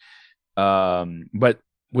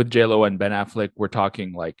with JLo and Ben Affleck, we're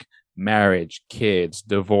talking like marriage, kids,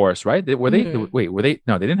 divorce, right? Mm-hmm. Were they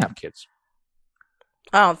no, they didn't have kids.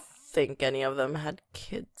 I don't think any of them had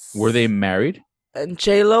Were they kids. married? And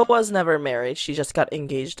J Lo was never married. She just got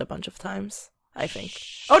engaged a bunch of times, I think.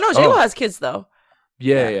 Oh no, J Lo Oh, has kids though.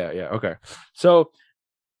 yeah, Yeah. yeah, yeah. Okay. So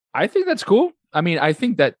I think that's cool. I mean, I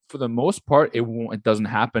think that for the most part, it doesn't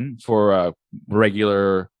happen for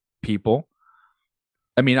regular people.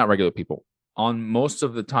 I mean, not regular people. On most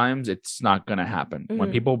of the times, it's not gonna happen. When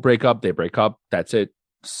Mm-hmm. people break up, they break up. That's it.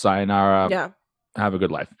 Sayonara. Yeah. Have a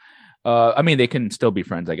good life. I mean, they can still be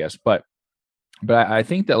friends, I guess, but I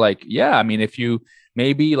think that like, yeah, I mean, if you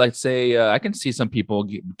maybe let's say I can see some people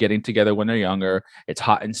getting together when they're younger, it's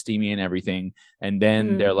hot and steamy and everything, and then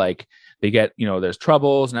Mm-hmm. they're like they get there's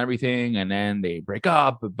troubles and everything, and then they break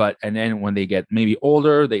up, but and then when they get maybe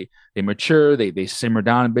older, they mature, they simmer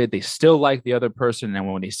down a bit, they still like the other person,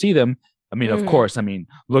 and when they see them. I mean, of Mm-hmm. course. I mean,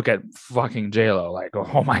 look at fucking JLo. Like,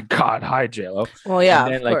 oh my God, hi JLo. Well, And yeah,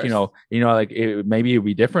 then, of like, course. like maybe it'd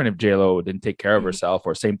be different if JLo didn't take care of Mm-hmm. herself,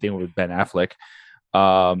 or same thing with Ben Affleck.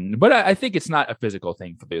 But I think it's not a physical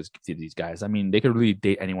thing for these guys. I mean, they could really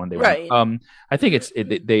date anyone they want. Right. I think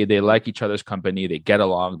they like each other's company, they get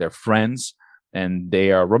along, they're friends, and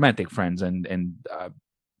they are romantic friends, and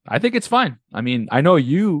I think it's fine. I mean, I know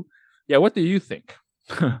you. Yeah, what do you think?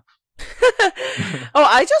 Oh,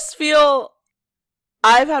 I just feel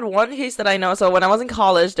I've had one case that I know. So when I was in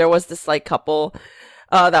college, there was this like couple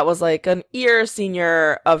that was like an year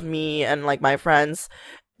senior of me and like my friends,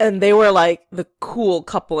 and they were like the cool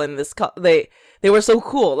couple in this. They were so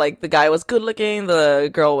cool. Like the guy was good looking, the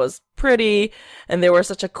girl was pretty, and they were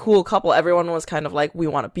such a cool couple. Everyone was kind of like, we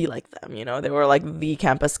want to be like them. They were like the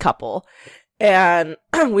campus couple, and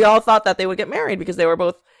we all thought that they would get married because they were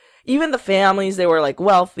both. Even the families, they were like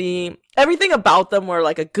wealthy. Everything about them were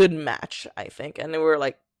like a good match, I think. And they were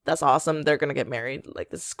like, that's awesome. They're gonna get married.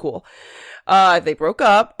 Like, this is cool. They broke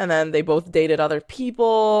up, and then they both dated other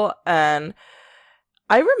people. And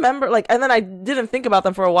I remember, like, and then I didn't think about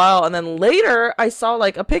them for a while. And then later, I saw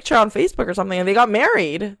like a picture on Facebook or something, and they got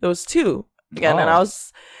married. Those two again, and Oh.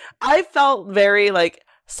 I felt very like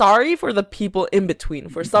sorry for the people in between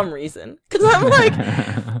for some reason, because I'm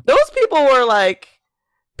like, those people were like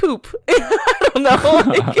poop. I don't know.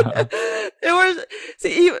 Like, it was.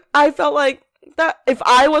 See, I felt like that if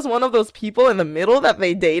I was one of those people in the middle that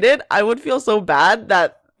they dated, I would feel so bad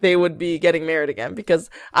that they would be getting married again, because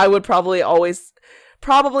I would probably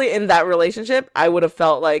in that relationship, I would have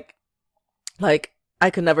felt like I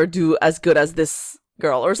could never do as good as this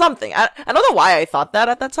girl or something. I don't know why I thought that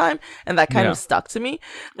at that time, and that kind Yeah. of stuck to me.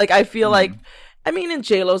 Like, I feel like, Mm. I mean, in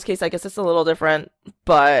J Lo's case, I guess it's a little different,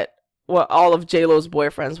 but what all of J Lo's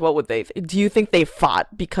boyfriends, what would they? Do you think they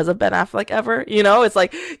fought because of Ben Affleck ever? It's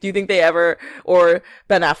like, do you think they ever, or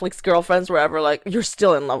Ben Affleck's girlfriends were ever like, you're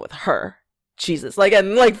still in love with her? Jesus, like,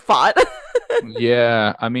 and like fought.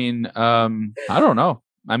 Yeah, I mean, I don't know.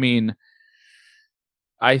 I mean,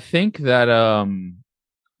 I think that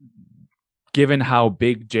given how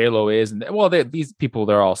big JLo is, and well, these people,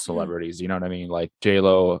 they're all Mhm. celebrities, you know what I mean? Like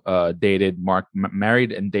JLo dated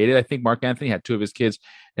married and dated, I think Mark Anthony, had two of his kids,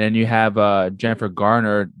 and then you have Jennifer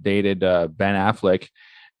Garner dated Ben Affleck,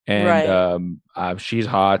 and Right. she's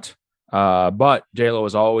hot. But J-Lo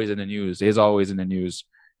is always in the news, is always in the news.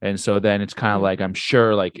 And so then it's kind of like, I'm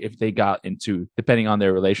sure, like, if they got into, depending on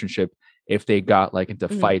their relationship, if they got like into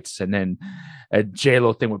fights, and then a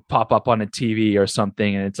J-Lo thing would pop up on the TV or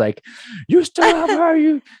something, and it's like, you still love her,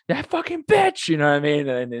 you that fucking bitch, you know what I mean?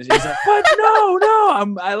 And he's like, but no,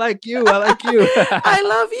 I like you, I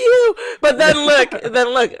love you. But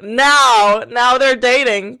then look, now they're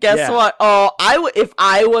dating. Guess what? Oh, if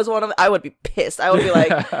I was one of them, I would be pissed. I would be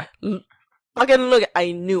like, fucking look,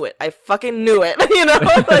 I knew it. I fucking knew it. You know,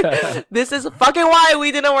 like, this is fucking why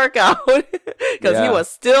we didn't work out, because he was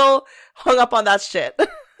still hung up on that shit.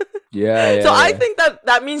 Yeah. So I think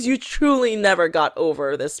that means you truly never got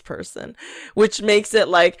over this person, which makes it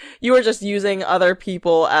like you were just using other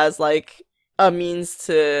people as like a means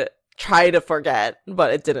to try to forget,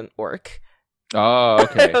 but it didn't work. Oh,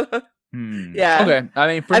 okay. Yeah. Okay. I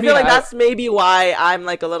mean, I feel like that's maybe why I'm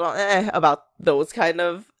like a little about those kind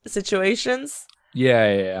of situations.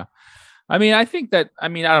 Yeah. I mean, I think that, I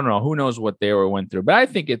don't know, who knows what they went through, but I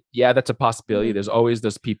think that's a possibility. There's always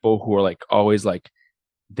those people who are like, always like,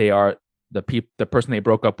 they are the person they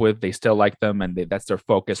broke up with, they still like them, and that's their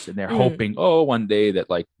focus, and they're hoping, one day that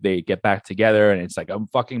like they get back together, and it's like a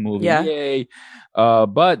fucking movie. Yay.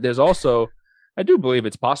 But there's also, I do believe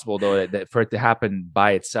it's possible though that for it to happen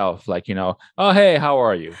by itself, like, you know, oh, hey, how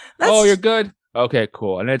are you? Oh, you're good. Okay,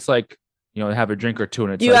 cool. And it's like, you know, have a drink or two,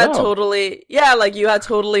 and it's you like, had like you had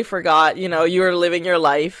totally forgot, you know, you were living your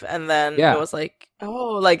life, and then it was like,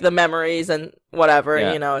 oh, like the memories and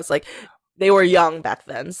whatever, you know, it's like they were young back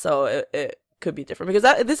then, so it could be different,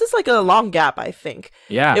 because this is like a long gap, I think.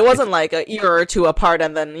 Yeah, it wasn't like a year or two apart,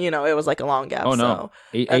 and then, you know, it was like a long gap. Oh no,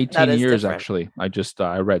 18 years different. Actually. I just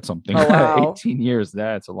I read something. Oh, wow. 18 years.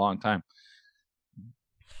 That's a long time.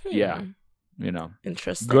 Yeah, you know,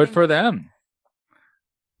 interesting. Good for them.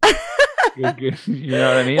 good. You know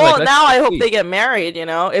what I mean? Well, like, now I hope they get married. You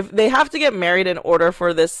know, if they have to get married in order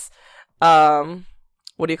for this,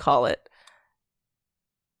 what do you call it?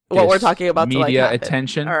 What we're talking about, media to like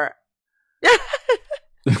attention, or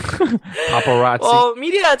paparazzi. Well,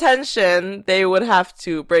 media attention, they would have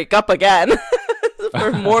to break up again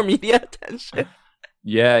for more media attention.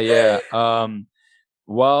 Yeah.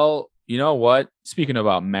 Well, you know what? Speaking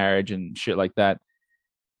about marriage and shit like that,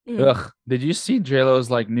 did you see J-Lo's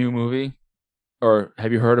like new movie, or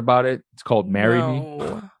have you heard about it? It's called "Marry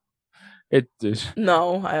Me." It is.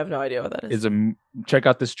 No, I have no idea what that is. Check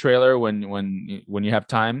out this trailer when you have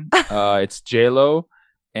time. It's J-Lo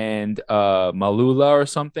and Malula or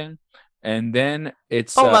something, and then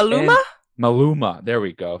it's Maluma. Maluma. There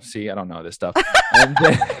we go. See, I don't know this stuff. And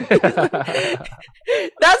then...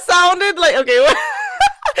 that sounded like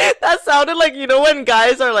that sounded like, you know, when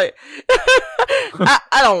guys are like,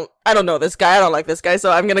 I don't know this guy. I don't like this guy, so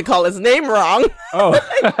I'm gonna call his name wrong. Oh.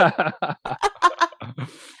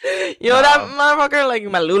 You know that motherfucker, like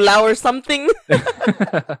Malula or something.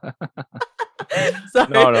 Sorry.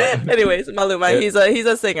 No. Anyways, Maluma, he's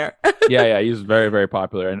a singer. yeah, he's very, very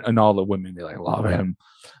popular, and all the women, they like love him.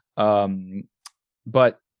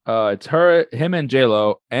 But it's him and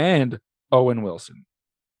J-Lo and Owen Wilson.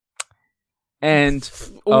 And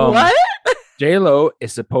what? J-Lo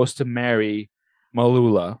is supposed to marry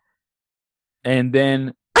Malula, but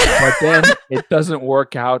then it doesn't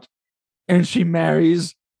work out, and she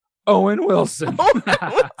marries Owen Wilson.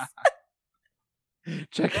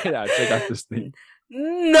 Check it out. Check out this thing.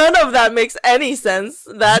 None of that makes any sense.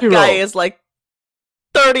 That Zero. Guy is like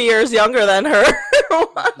 30 years younger than her.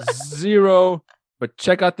 Zero. But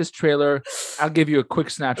check out this trailer. I'll give you a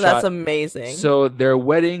quick snapshot. That's amazing. So their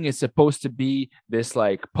wedding is supposed to be this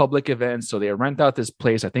like public event. So they rent out this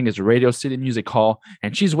place. I think it's Radio City Music Hall.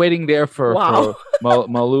 And she's waiting there for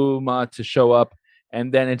Maluma to show up.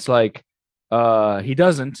 And then it's like, he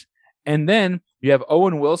doesn't. And then you have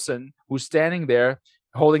Owen Wilson, who's standing there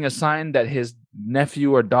holding a sign that his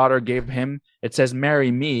nephew or daughter gave him. It says, "Marry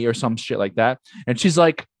me," or some shit like that. And she's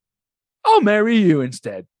like, "I'll marry you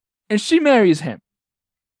instead." And she marries him.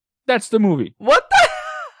 That's the movie. What the?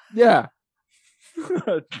 Yeah.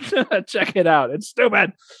 Check it out. It's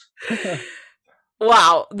stupid.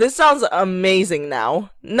 Wow, this sounds amazing now.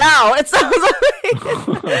 Now it sounds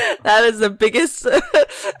amazing. That is the biggest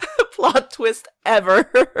plot twist ever.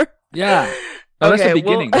 Yeah. No, that's the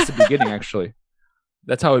beginning. That's the beginning, actually.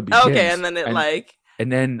 That's how it begins. Okay, and then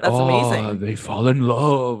and then that's amazing. They fall in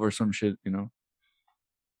love or some shit, you know.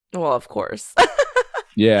 Well, of course.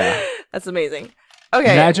 Yeah. That's amazing.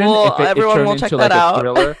 Okay, imagine if everyone will check that out. A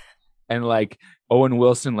thriller, and like Owen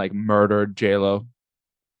Wilson like murdered J-Lo.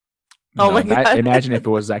 Oh my God. Imagine if it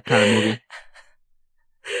was that kind of movie.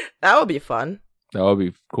 That would be fun. That would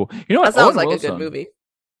be cool. You know what? That sounds like a good movie.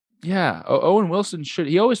 Yeah, Owen Wilson should.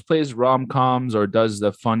 He always plays rom-coms or does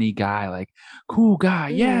the funny guy, like cool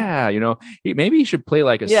guy. Mm. Yeah, maybe he should play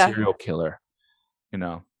like a Yeah, serial killer. You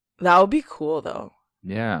know, that would be cool though.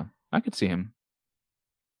 yeah, I could see him.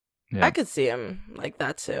 I Yeah, could see him like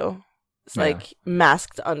that too. It's yeah, like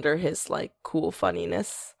masked under his like cool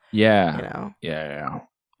funniness, you yeah, know. yeah,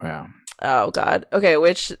 yeah. Oh God. Okay,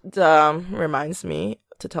 which reminds me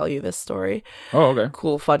to tell you this story. Oh, okay.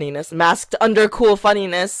 Cool funniness, masked under cool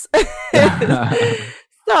funniness.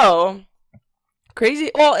 So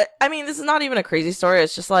crazy. Well, I mean, this is not even a crazy story.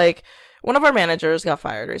 It's just like one of our managers got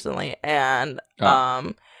fired recently, and Ah,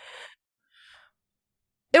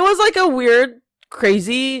 it was like a weird,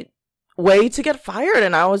 crazy way to get fired,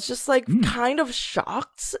 and I was just like mm, kind of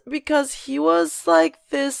shocked because he was like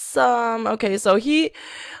this. Okay, so he,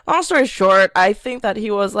 long story short, I think that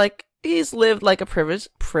he was like. He's lived like a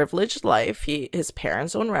privileged life. His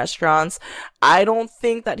parents own restaurants. I don't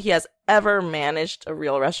think that he has ever managed a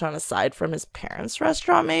real restaurant aside from his parents'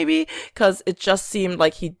 restaurant, maybe, because it just seemed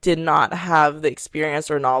like he did not have the experience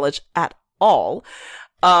or knowledge at all.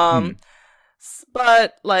 mm, Um,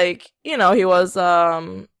 but like, he was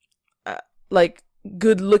like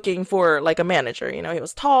good looking for like a manager. He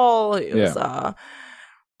was tall. He yeah, was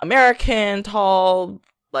American, tall,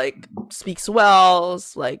 like speaks well,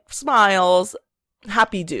 like smiles,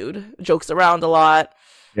 happy dude, jokes around a lot.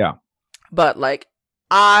 yeah. But like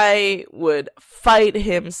I would fight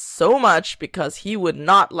him so much because he would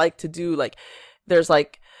not like to do like there's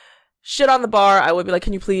like shit on the bar. I would be like,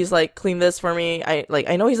 can you please like clean this for me?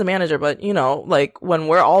 I know he's a manager, but like when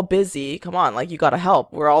we're all busy, come on, like you gotta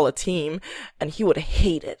help. We're all a team. And he would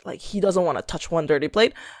hate it. Like he doesn't want to touch one dirty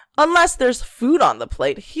plate unless there's food on the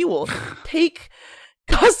plate. He will take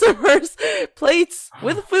customers' plates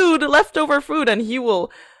with food, leftover food, and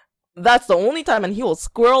that's the only time, and he will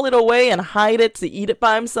squirrel it away and hide it to eat it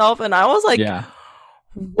by himself. And I was like, Yeah.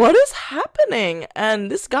 what is happening?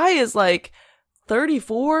 And this guy is like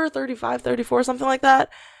 34, 35, 34, something like that.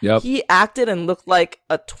 Yep. He acted and looked like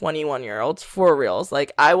a 21-year-old for reals.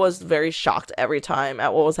 Like I was very shocked every time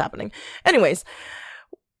at what was happening. Anyways,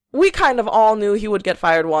 we kind of all knew he would get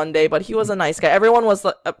fired one day, but he was a nice guy. Everyone was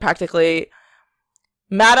practically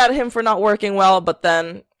mad at him for not working well, but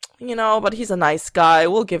then but he's a nice guy.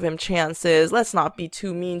 We'll give him chances. Let's not be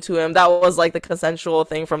too mean to him. That was like the consensual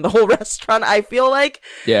thing from the whole restaurant, I feel like.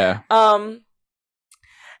 Yeah.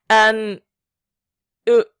 And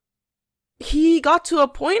he got to a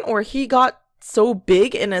point where he got so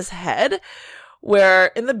big in his head where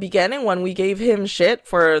in the beginning when we gave him shit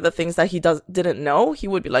for the things that he didn't know, he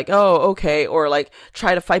would be like, oh, okay, or like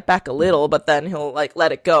try to fight back a little, but then he'll like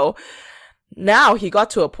let it go. Now he got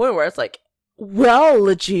to a point where it's like, well,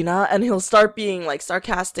 Legina, and he'll start being like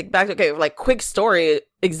sarcastic back. Okay, like quick story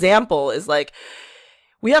example is like,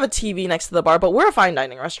 we have a TV next to the bar, but we're a fine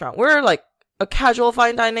dining restaurant. We're like a casual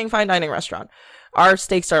fine dining restaurant. Our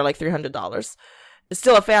steaks are like $300. It's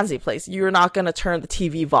still a fancy place. You're not going to turn the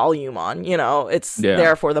TV volume on, it's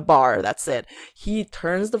there for the bar. That's it. He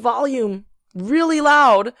turns the volume really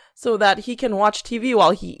loud so that he can watch TV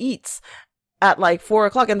while he eats at like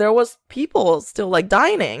 4:00, and there was people still like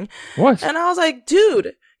dining. What? And I was like,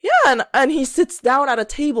 dude, yeah. And he sits down at a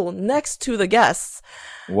table next to the guests.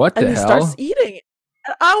 What the and he hell? starts eating.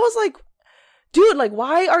 And I was like, dude, like,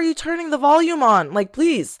 why are you turning the volume on? Like,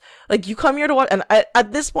 please, like, you come here to watch. And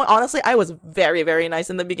at this point, honestly, I was very, very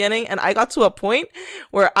nice in the beginning. And I got to a point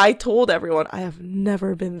where I told everyone, I have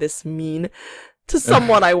never been this mean to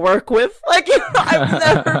someone I work with. Like, I've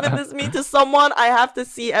never been this mean to someone I have to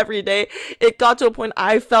see every day. It got to a point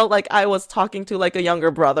I felt like I was talking to like a younger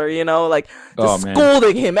brother, like just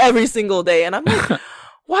scolding him every single day. And I'm like,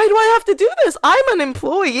 why do I have to do this? I'm an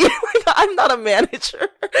employee. Like, I'm not a manager.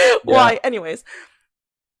 Yeah. Why? Anyways,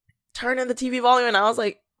 turn in the TV volume, and I was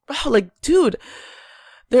like, oh, like, dude,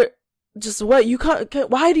 just what you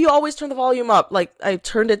why do you always turn the volume up? Like, I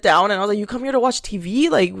turned it down, and I was like, you come here to watch TV?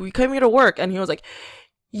 Like, we come here to work. And he was like,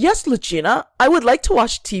 yes, Lucina, I would like to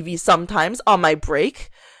watch TV sometimes on my break.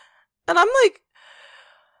 And I'm like,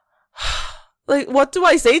 what do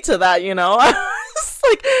I say to that? I was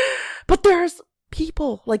like, but there's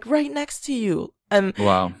people like right next to you. And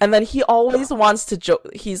wow. And then he always wants to joke.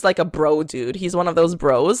 He's like a bro dude. He's one of those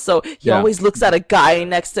bros. So he always looks at a guy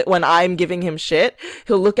next to, when I'm giving him shit,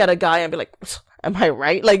 he'll look at a guy and be like, am I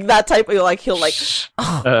right? Like that type of, like, he'll like,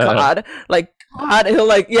 oh God, like, God, he'll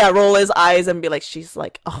like, roll his eyes and be like, she's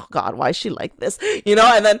like, oh God, why is she like this?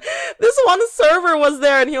 And then this one server was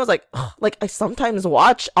there and he was like, oh, like, I sometimes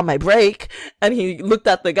watch on my break. And he looked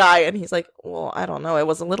at the guy and he's like, well, I don't know, it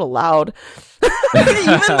was a little loud. even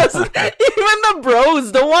the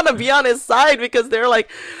bros don't want to be on his side because they're like,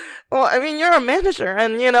 well, I mean, you're a manager,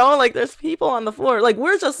 and you know, like, there's people on the floor. Like,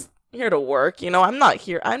 we're just here to work, you know. I'm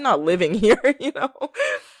not living here, you know.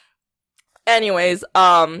 Anyways,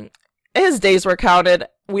 his days were counted.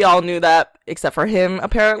 We all knew that, except for him,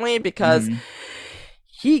 apparently, because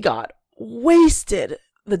he got wasted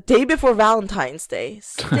the day before Valentine's Day,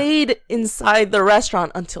 stayed inside the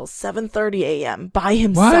restaurant until 7:30 a.m. by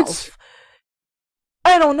himself. What?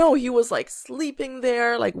 I don't know. He was like sleeping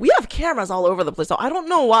there. Like, we have cameras all over the place, so I don't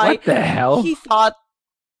know why. What the hell? He thought,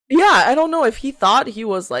 yeah, I don't know if he thought he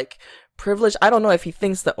was like privileged. I don't know if he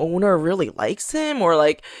thinks the owner really likes him, or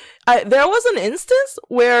like, there was an instance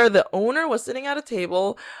where the owner was sitting at a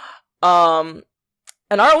table,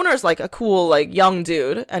 and our owner is like a cool, like, young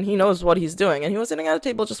dude, and he knows what he's doing. And he was sitting at a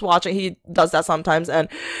table just watching. He does that sometimes. And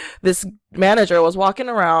this manager was walking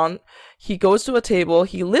around. He goes to a table.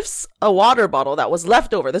 He lifts a water bottle that was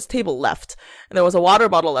left over. This table left. And there was a water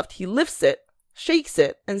bottle left. He lifts it, shakes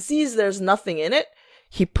it, and sees there's nothing in it.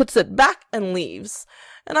 He puts it back and leaves.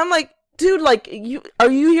 And I'm like, dude, like,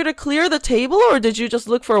 are you here to clear the table, or did you just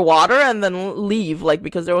look for water and then leave? Like,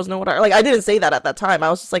 because there was no water. Like, I didn't say that at that time. I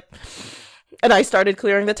was just like... And I started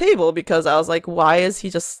clearing the table because I was like, why is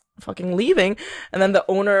he just fucking leaving? And then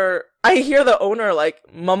I hear the owner like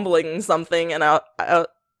mumbling something, and I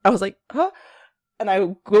was like, huh? And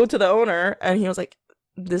I go to the owner, and he was like,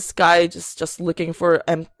 this guy just looking for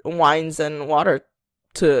wines and water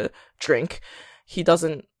to drink. He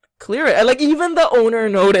doesn't clear it. And like, even the owner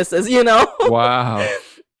notices, you know? Wow.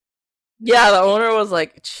 Yeah, the owner was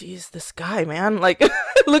like, "Jeez, this guy, man!" Like,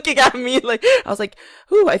 looking at me, like, I was like,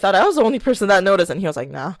 "Ooh, I thought I was the only person that noticed," and he was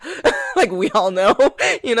like, "Nah," like, we all know,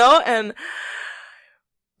 you know. And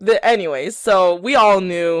anyways, so we all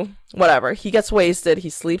knew. Whatever. He gets wasted. He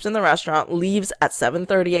sleeps in the restaurant. Leaves at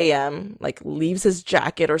 7:30 a.m. Like, leaves his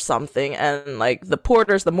jacket or something, and like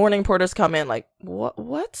the morning porters come in, like,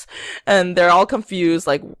 what? And they're all confused.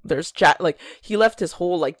 Like, there's like, he left his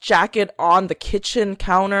whole like jacket on the kitchen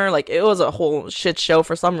counter. Like, it was a whole shit show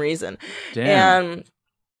for some reason. Damn. And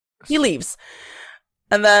he leaves,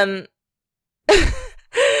 and then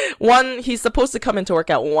he's supposed to come into work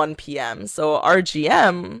at 1 p.m. So our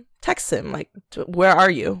GM texts him like, "Where are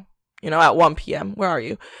you? You know, at 1 p.m. Where are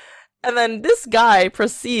you?" And then this guy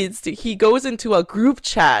he goes into a group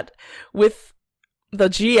chat with the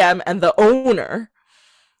GM and the owner,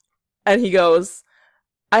 and he goes,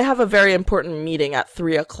 "I have a very important meeting at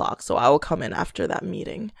 3:00, so I will come in after that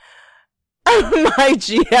meeting." And my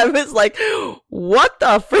GM is like, "What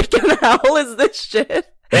the freaking hell is this shit?"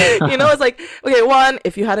 You know, it's like, okay, one,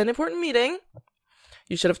 if you had an important meeting,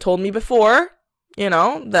 you should have told me before. You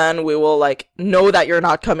know, then we will like know that you're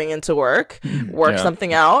not coming into work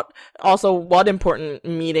something out. Also, what important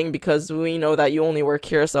meeting? Because we know that you only work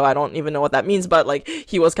here, so I don't even know what that means. But like,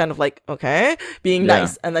 he was kind of like, okay, being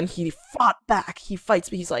nice. And then he fought back. He fights,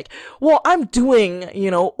 but he's like, well, I'm doing,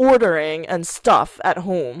 you know, ordering and stuff at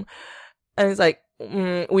home. And he's like,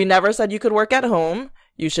 we never said you could work at home.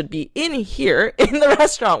 You should be in here in the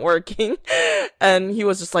restaurant working. And he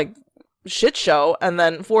was just like, shit show. And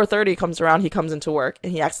then 4:30 comes around, he comes into work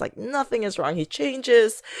and he acts like nothing is wrong. He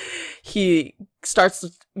changes, he starts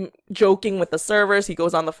joking with the servers, he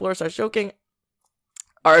goes on the floor, starts joking.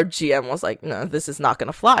 Our GM was like, no, this is not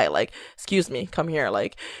gonna fly. Like, excuse me, come here.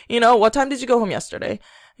 Like, you know, what time did you go home yesterday?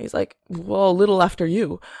 He's like, well, a little after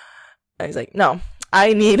you. And he's like, no,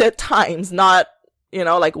 I need it times, not, you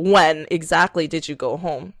know, like, when exactly did you go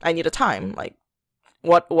home? I need a time. Like,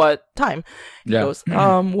 what time? He goes,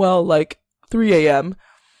 well, like 3 a.m.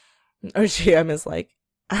 Our GM is like,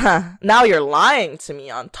 now you're lying to me,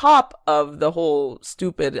 on top of the whole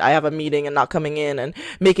stupid, I have a meeting and not coming in and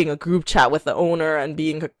making a group chat with the owner and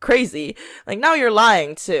being crazy. Like, now you're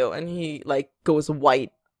lying too. And he like goes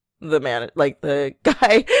white, the man, like the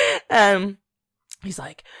guy. And he's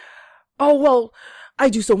like, oh, well, I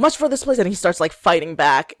do so much for this place. And he starts like fighting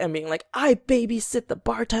back and being like, I babysit the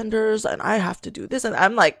bartenders and I have to do this. And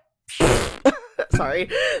I'm like, sorry.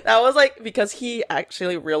 That was like, because he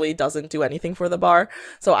actually really doesn't do anything for the bar.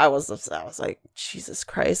 So I was like, Jesus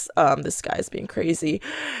Christ, this guy's being crazy.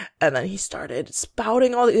 And then he started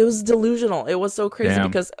spouting it was delusional. It was so crazy.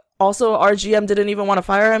 Because also our GM didn't even want to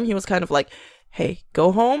fire him. He was kind of like, hey,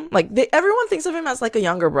 go home. Like, everyone thinks of him as like a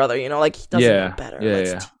younger brother, you know, like he doesn't know better.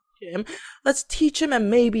 Let's teach him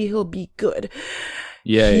and maybe he'll be good.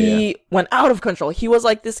 He went out of control. He was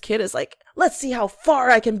like, this kid is like, let's see how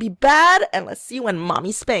far I can be bad and let's see when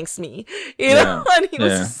mommy spanks me, you know. And he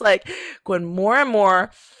was just like going more and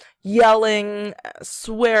more, yelling,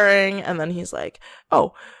 swearing. And then he's like,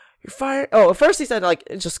 oh, you're fired. Oh, at first he said like,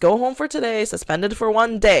 just go home for today, suspended for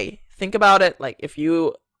 1 day. Think about it. Like, if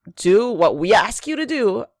you do what we ask you to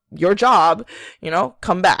do, your job,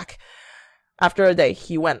 come back. After a day,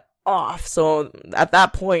 he went off. So at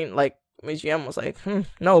that point, like, my GM was like,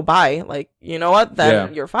 no, bye. Like, you know what?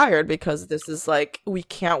 Then you're fired, because this is like, we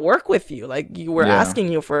can't work with you. Like, you were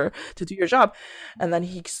asking you to do your job. And then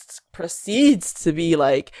he proceeds to be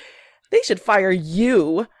like, they should fire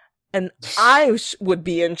you and I would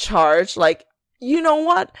be in charge. Like, you know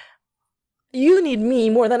what? You need me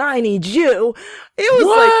more than I need you.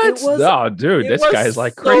 Oh, dude, this guy's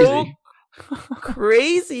like crazy.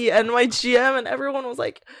 Crazy. And my GM and everyone was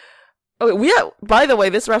like, okay, by the way,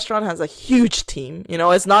 this restaurant has a huge team.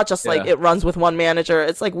 It's not just like it runs with one manager.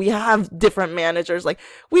 It's like we have different managers. Like,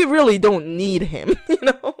 we really don't need him,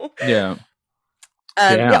 Yeah.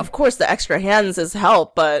 And of course, the extra hands is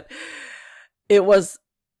help, but it was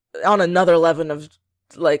on another level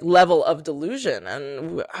of delusion.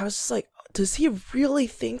 And I was just like, does he really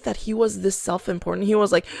think that he was this self-important? He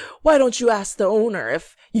was like, why don't you ask the owner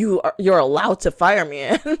if you're allowed to fire me?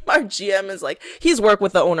 And our GM is like, he's worked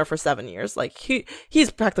with the owner for 7 years. Like,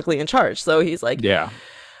 he's practically in charge. So he's like,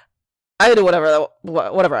 I do whatever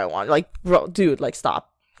I want. Like, bro, dude, like, stop.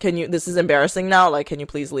 This is embarrassing now. Like, can you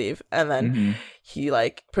please leave? And then he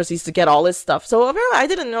like proceeds to get all his stuff. So apparently I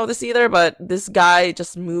didn't know this either, but this guy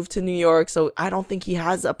just moved to New York. So I don't think he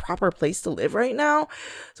has a proper place to live right now.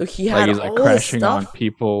 So he had he's like crashing on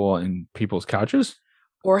people and people's couches,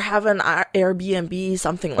 or have an Airbnb,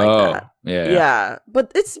 something like that. Yeah.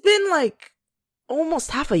 But it's been like almost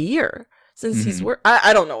half a year since he's worked.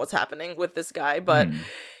 I don't know what's happening with this guy, but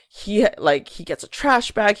he gets a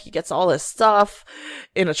trash bag. He gets all his stuff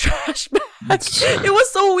in a trash bag. It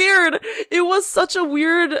was so weird. It was such a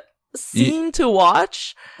weird scene to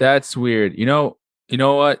watch. That's weird. You know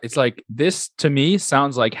what? It's like, this to me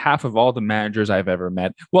sounds like half of all the managers I've ever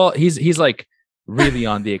met. Well, he's like really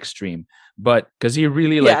on the extreme, but because he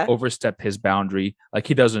really like overstepped his boundary. Like,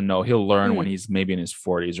 he doesn't know. He'll learn when he's maybe in his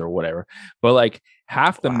 40s or whatever. But like,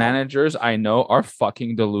 half the managers I know are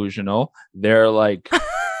fucking delusional. They're like,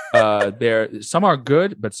 some are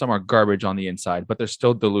good, but some are garbage on the inside, but they're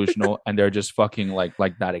still delusional, and they're just fucking like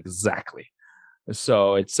that exactly.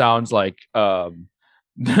 So it sounds like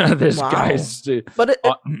this guy's, but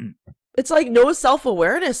it's like no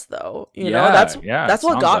self-awareness though. That's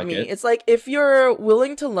what got me. It's like, if you're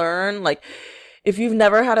willing to learn, like, if you've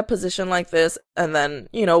never had a position like this, and then,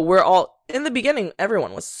 we're all, in the beginning,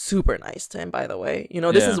 everyone was super nice to him, by the way.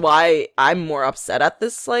 This is why I'm more upset at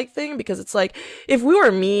this, like, thing, because it's like, if we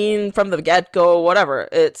were mean from the get-go, whatever,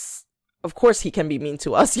 of course he can be mean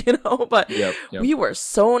to us, but we were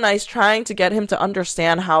so nice, trying to get him to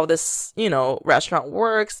understand how this, restaurant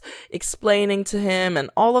works, explaining to him and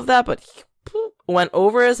all of that, but he went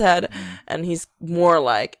over his head, and he's more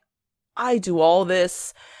like, I do all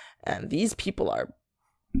this, and these people are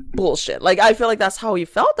bullshit. Like, I feel like that's how he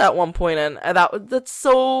felt at one point, and that's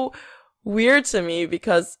so weird to me,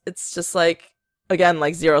 because it's just like, again,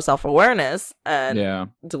 like, zero self-awareness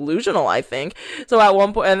and delusional, I think. So at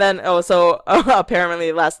one point, and then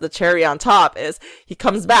apparently the cherry on top is he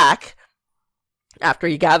comes back after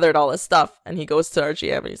he gathered all his stuff, and he goes to our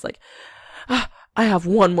GM and he's like, I have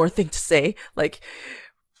one more thing to say, like,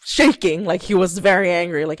 shaking, like he was very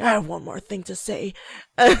angry, like, I have one more thing to say.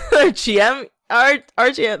 And our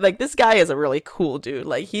GM, like, this guy is a really cool dude.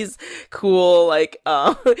 Like, he's cool. Like,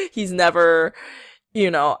 he's never,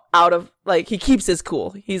 out of, like, he keeps his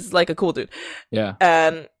cool. He's like a cool dude. Yeah.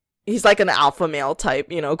 And he's like an alpha male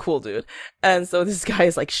type, cool dude. And so this guy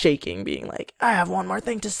is like shaking, being like, I have one more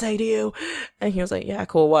thing to say to you. And he was like, yeah,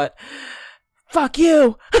 cool. What? Fuck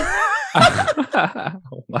you.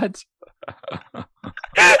 What?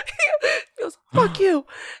 He goes, fuck you.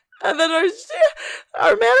 And then our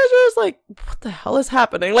manager was like, what the hell is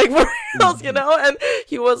happening? Like, for reals, And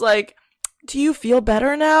he was like, do you feel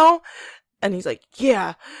better now? And he's like,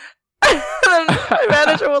 yeah. And my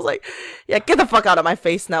manager was like, yeah, get the fuck out of my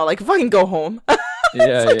face now. Like, fucking go home.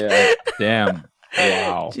 Yeah. Damn.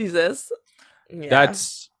 Wow. Jesus. Yeah.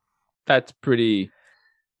 That's pretty.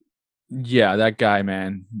 Yeah, that guy,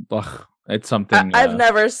 man. Ugh. It's something. I've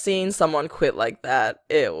never seen someone quit like that.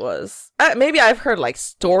 It was maybe I've heard like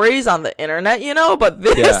stories on the internet, but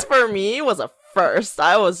this for me was a first.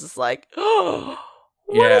 I was just like, oh,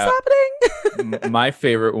 what is happening? My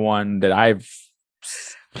favorite one that I've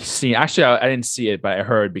seen, actually, I didn't see it, but I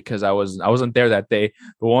heard, because I wasn't there that day.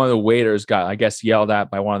 But one of the waiters got, I guess, yelled at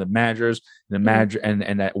by one of the managers. And the manager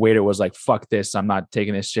and that waiter was like, "Fuck this! I'm not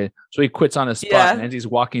taking this shit." So he quits on the spot. Yeah. And as he's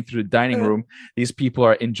walking through the dining room, these people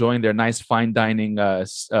are enjoying their nice fine dining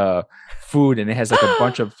food, and it has like a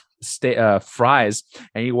bunch of fries,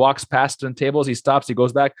 and he walks past some tables. He stops. He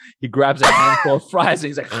goes back. He grabs a handful of fries, and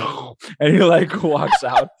he's like, and he like walks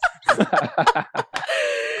out.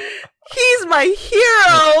 He's my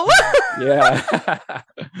hero. Yeah.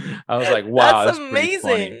 I was like, wow, that's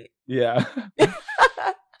amazing. Yeah.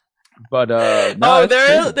 But no,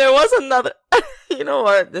 there was another. You know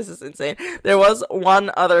what? This is insane. There was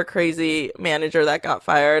one other crazy manager that got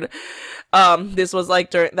fired. This was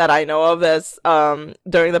like that I know of this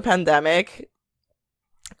during the pandemic.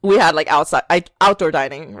 We had like outdoor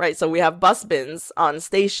dining, right? So we have bus bins on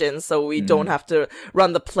stations, so we don't have to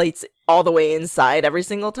run the plates all the way inside every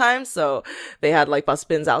single time. So they had like bus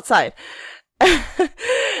bins outside.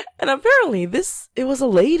 And apparently it was a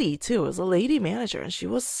lady too. It was a lady manager, and she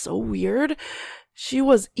was so weird. She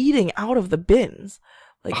was eating out of the bins,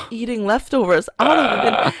 like eating leftovers out of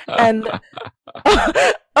the bin. And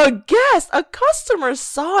a customer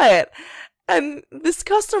saw it. And this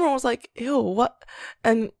customer was like, ew, what?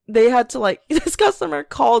 And they had to like, this customer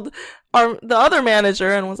called the other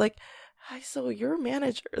manager and was like, hi, so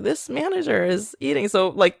this manager is eating. So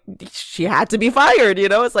like, she had to be fired, you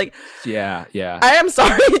know? It's like, yeah. I am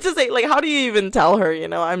sorry to say, like, how do you even tell her, you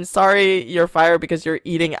know, I'm sorry you're fired because you're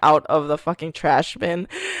eating out of the fucking trash bin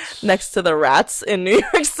next to the rats in New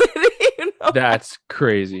York City, you know? That's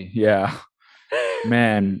crazy. Yeah,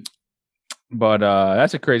 man. But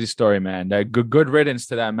that's a crazy story, man. That good riddance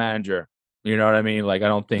to that manager. You know what I mean? Like, I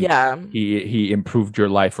don't think he improved your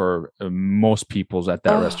life or most people's at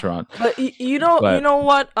that restaurant. But you know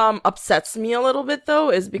what upsets me a little bit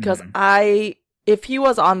though is because if he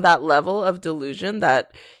was on that level of delusion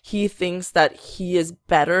that he thinks that he is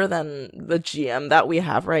better than the GM that we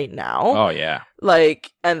have right now. Oh yeah.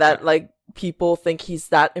 Like, and that like people think he's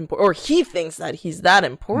that important, or he thinks that he's that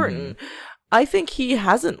important. I think he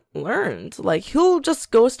hasn't learned. Like, he'll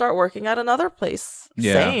just go start working at another place.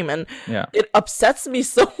 Same. And it upsets me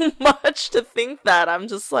so much to think that. I'm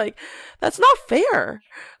just like, that's not fair.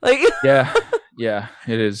 Like, yeah,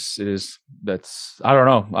 it is. That's, I don't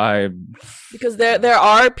know. Because there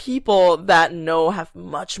are people that have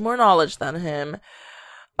much more knowledge than him,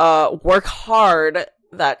 work hard,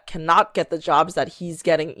 that cannot get the jobs that he's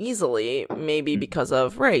getting easily, maybe because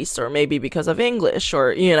of race or maybe because of English,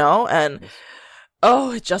 or, you know, and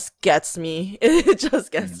it just gets me. It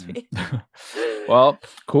just gets me. Well,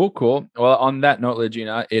 cool. Well, on that note,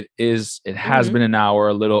 Legina, it has been an hour,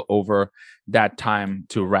 a little over that time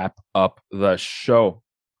to wrap up the show.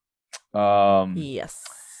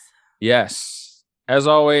 Yes. As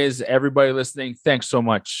always, everybody listening, thanks so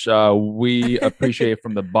much. We appreciate it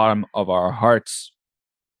from the bottom of our hearts.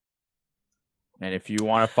 And if you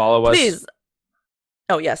want to follow us, please.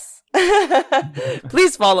 Oh, yes.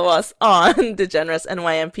 Please follow us on Degenerates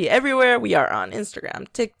NYMP everywhere. We are on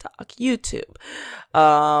Instagram, TikTok, YouTube.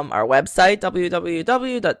 Our website,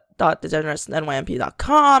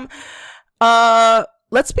 www.degeneratesnymp.com.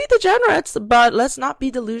 Let's be degenerates, but let's not be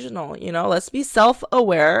delusional. You know, let's be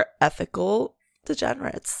self-aware, ethical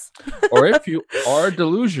degenerates. Or if you are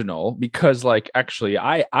delusional, because like actually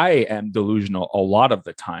I am delusional a lot of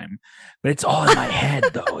the time, but it's all in my head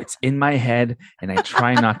though. It's in my head and I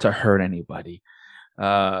try not to hurt anybody. You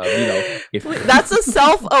know, if that's a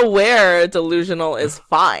self-aware delusional is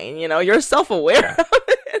fine, you know, you're self-aware.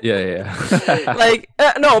 Yeah. Like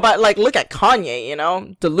no, but like look at Kanye, you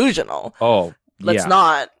know, delusional. Let's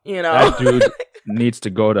not, you know. That dude needs to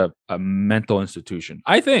go to a mental institution.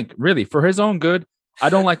 I think, really, for his own good. I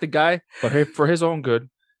don't like the guy, but for his own good,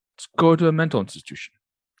 let's go to a mental institution.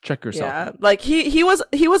 Check yourself. Yeah, like he was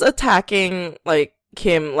attacking like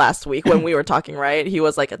Kim last week when we were talking, right? He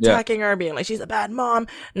was like attacking her, being like, she's a bad mom.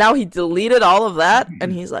 Now he deleted all of that,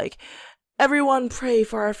 and he's like, everyone pray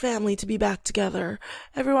for our family to be back together.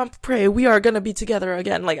 Everyone pray we are gonna be together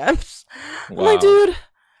again. Like I'm like, dude.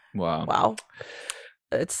 Wow.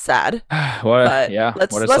 It's sad.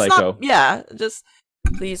 Let's psycho. Just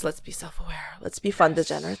please, let's be self-aware. Let's be fun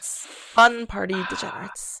degenerates. Fun party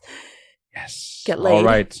degenerates. Yes. Get laid. All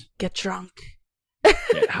right. Get drunk.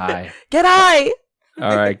 Get high. Get high.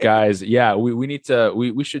 All right, guys. Yeah, we need to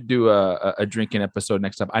we should do a drinking episode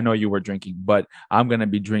next time. I know you were drinking, but I'm gonna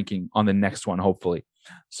be drinking on the next one, hopefully.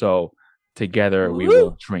 So together we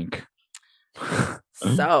will drink.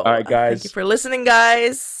 So all right, guys. Thank you for listening,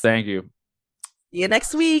 guys. Thank you. See you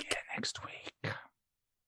next week. Next week.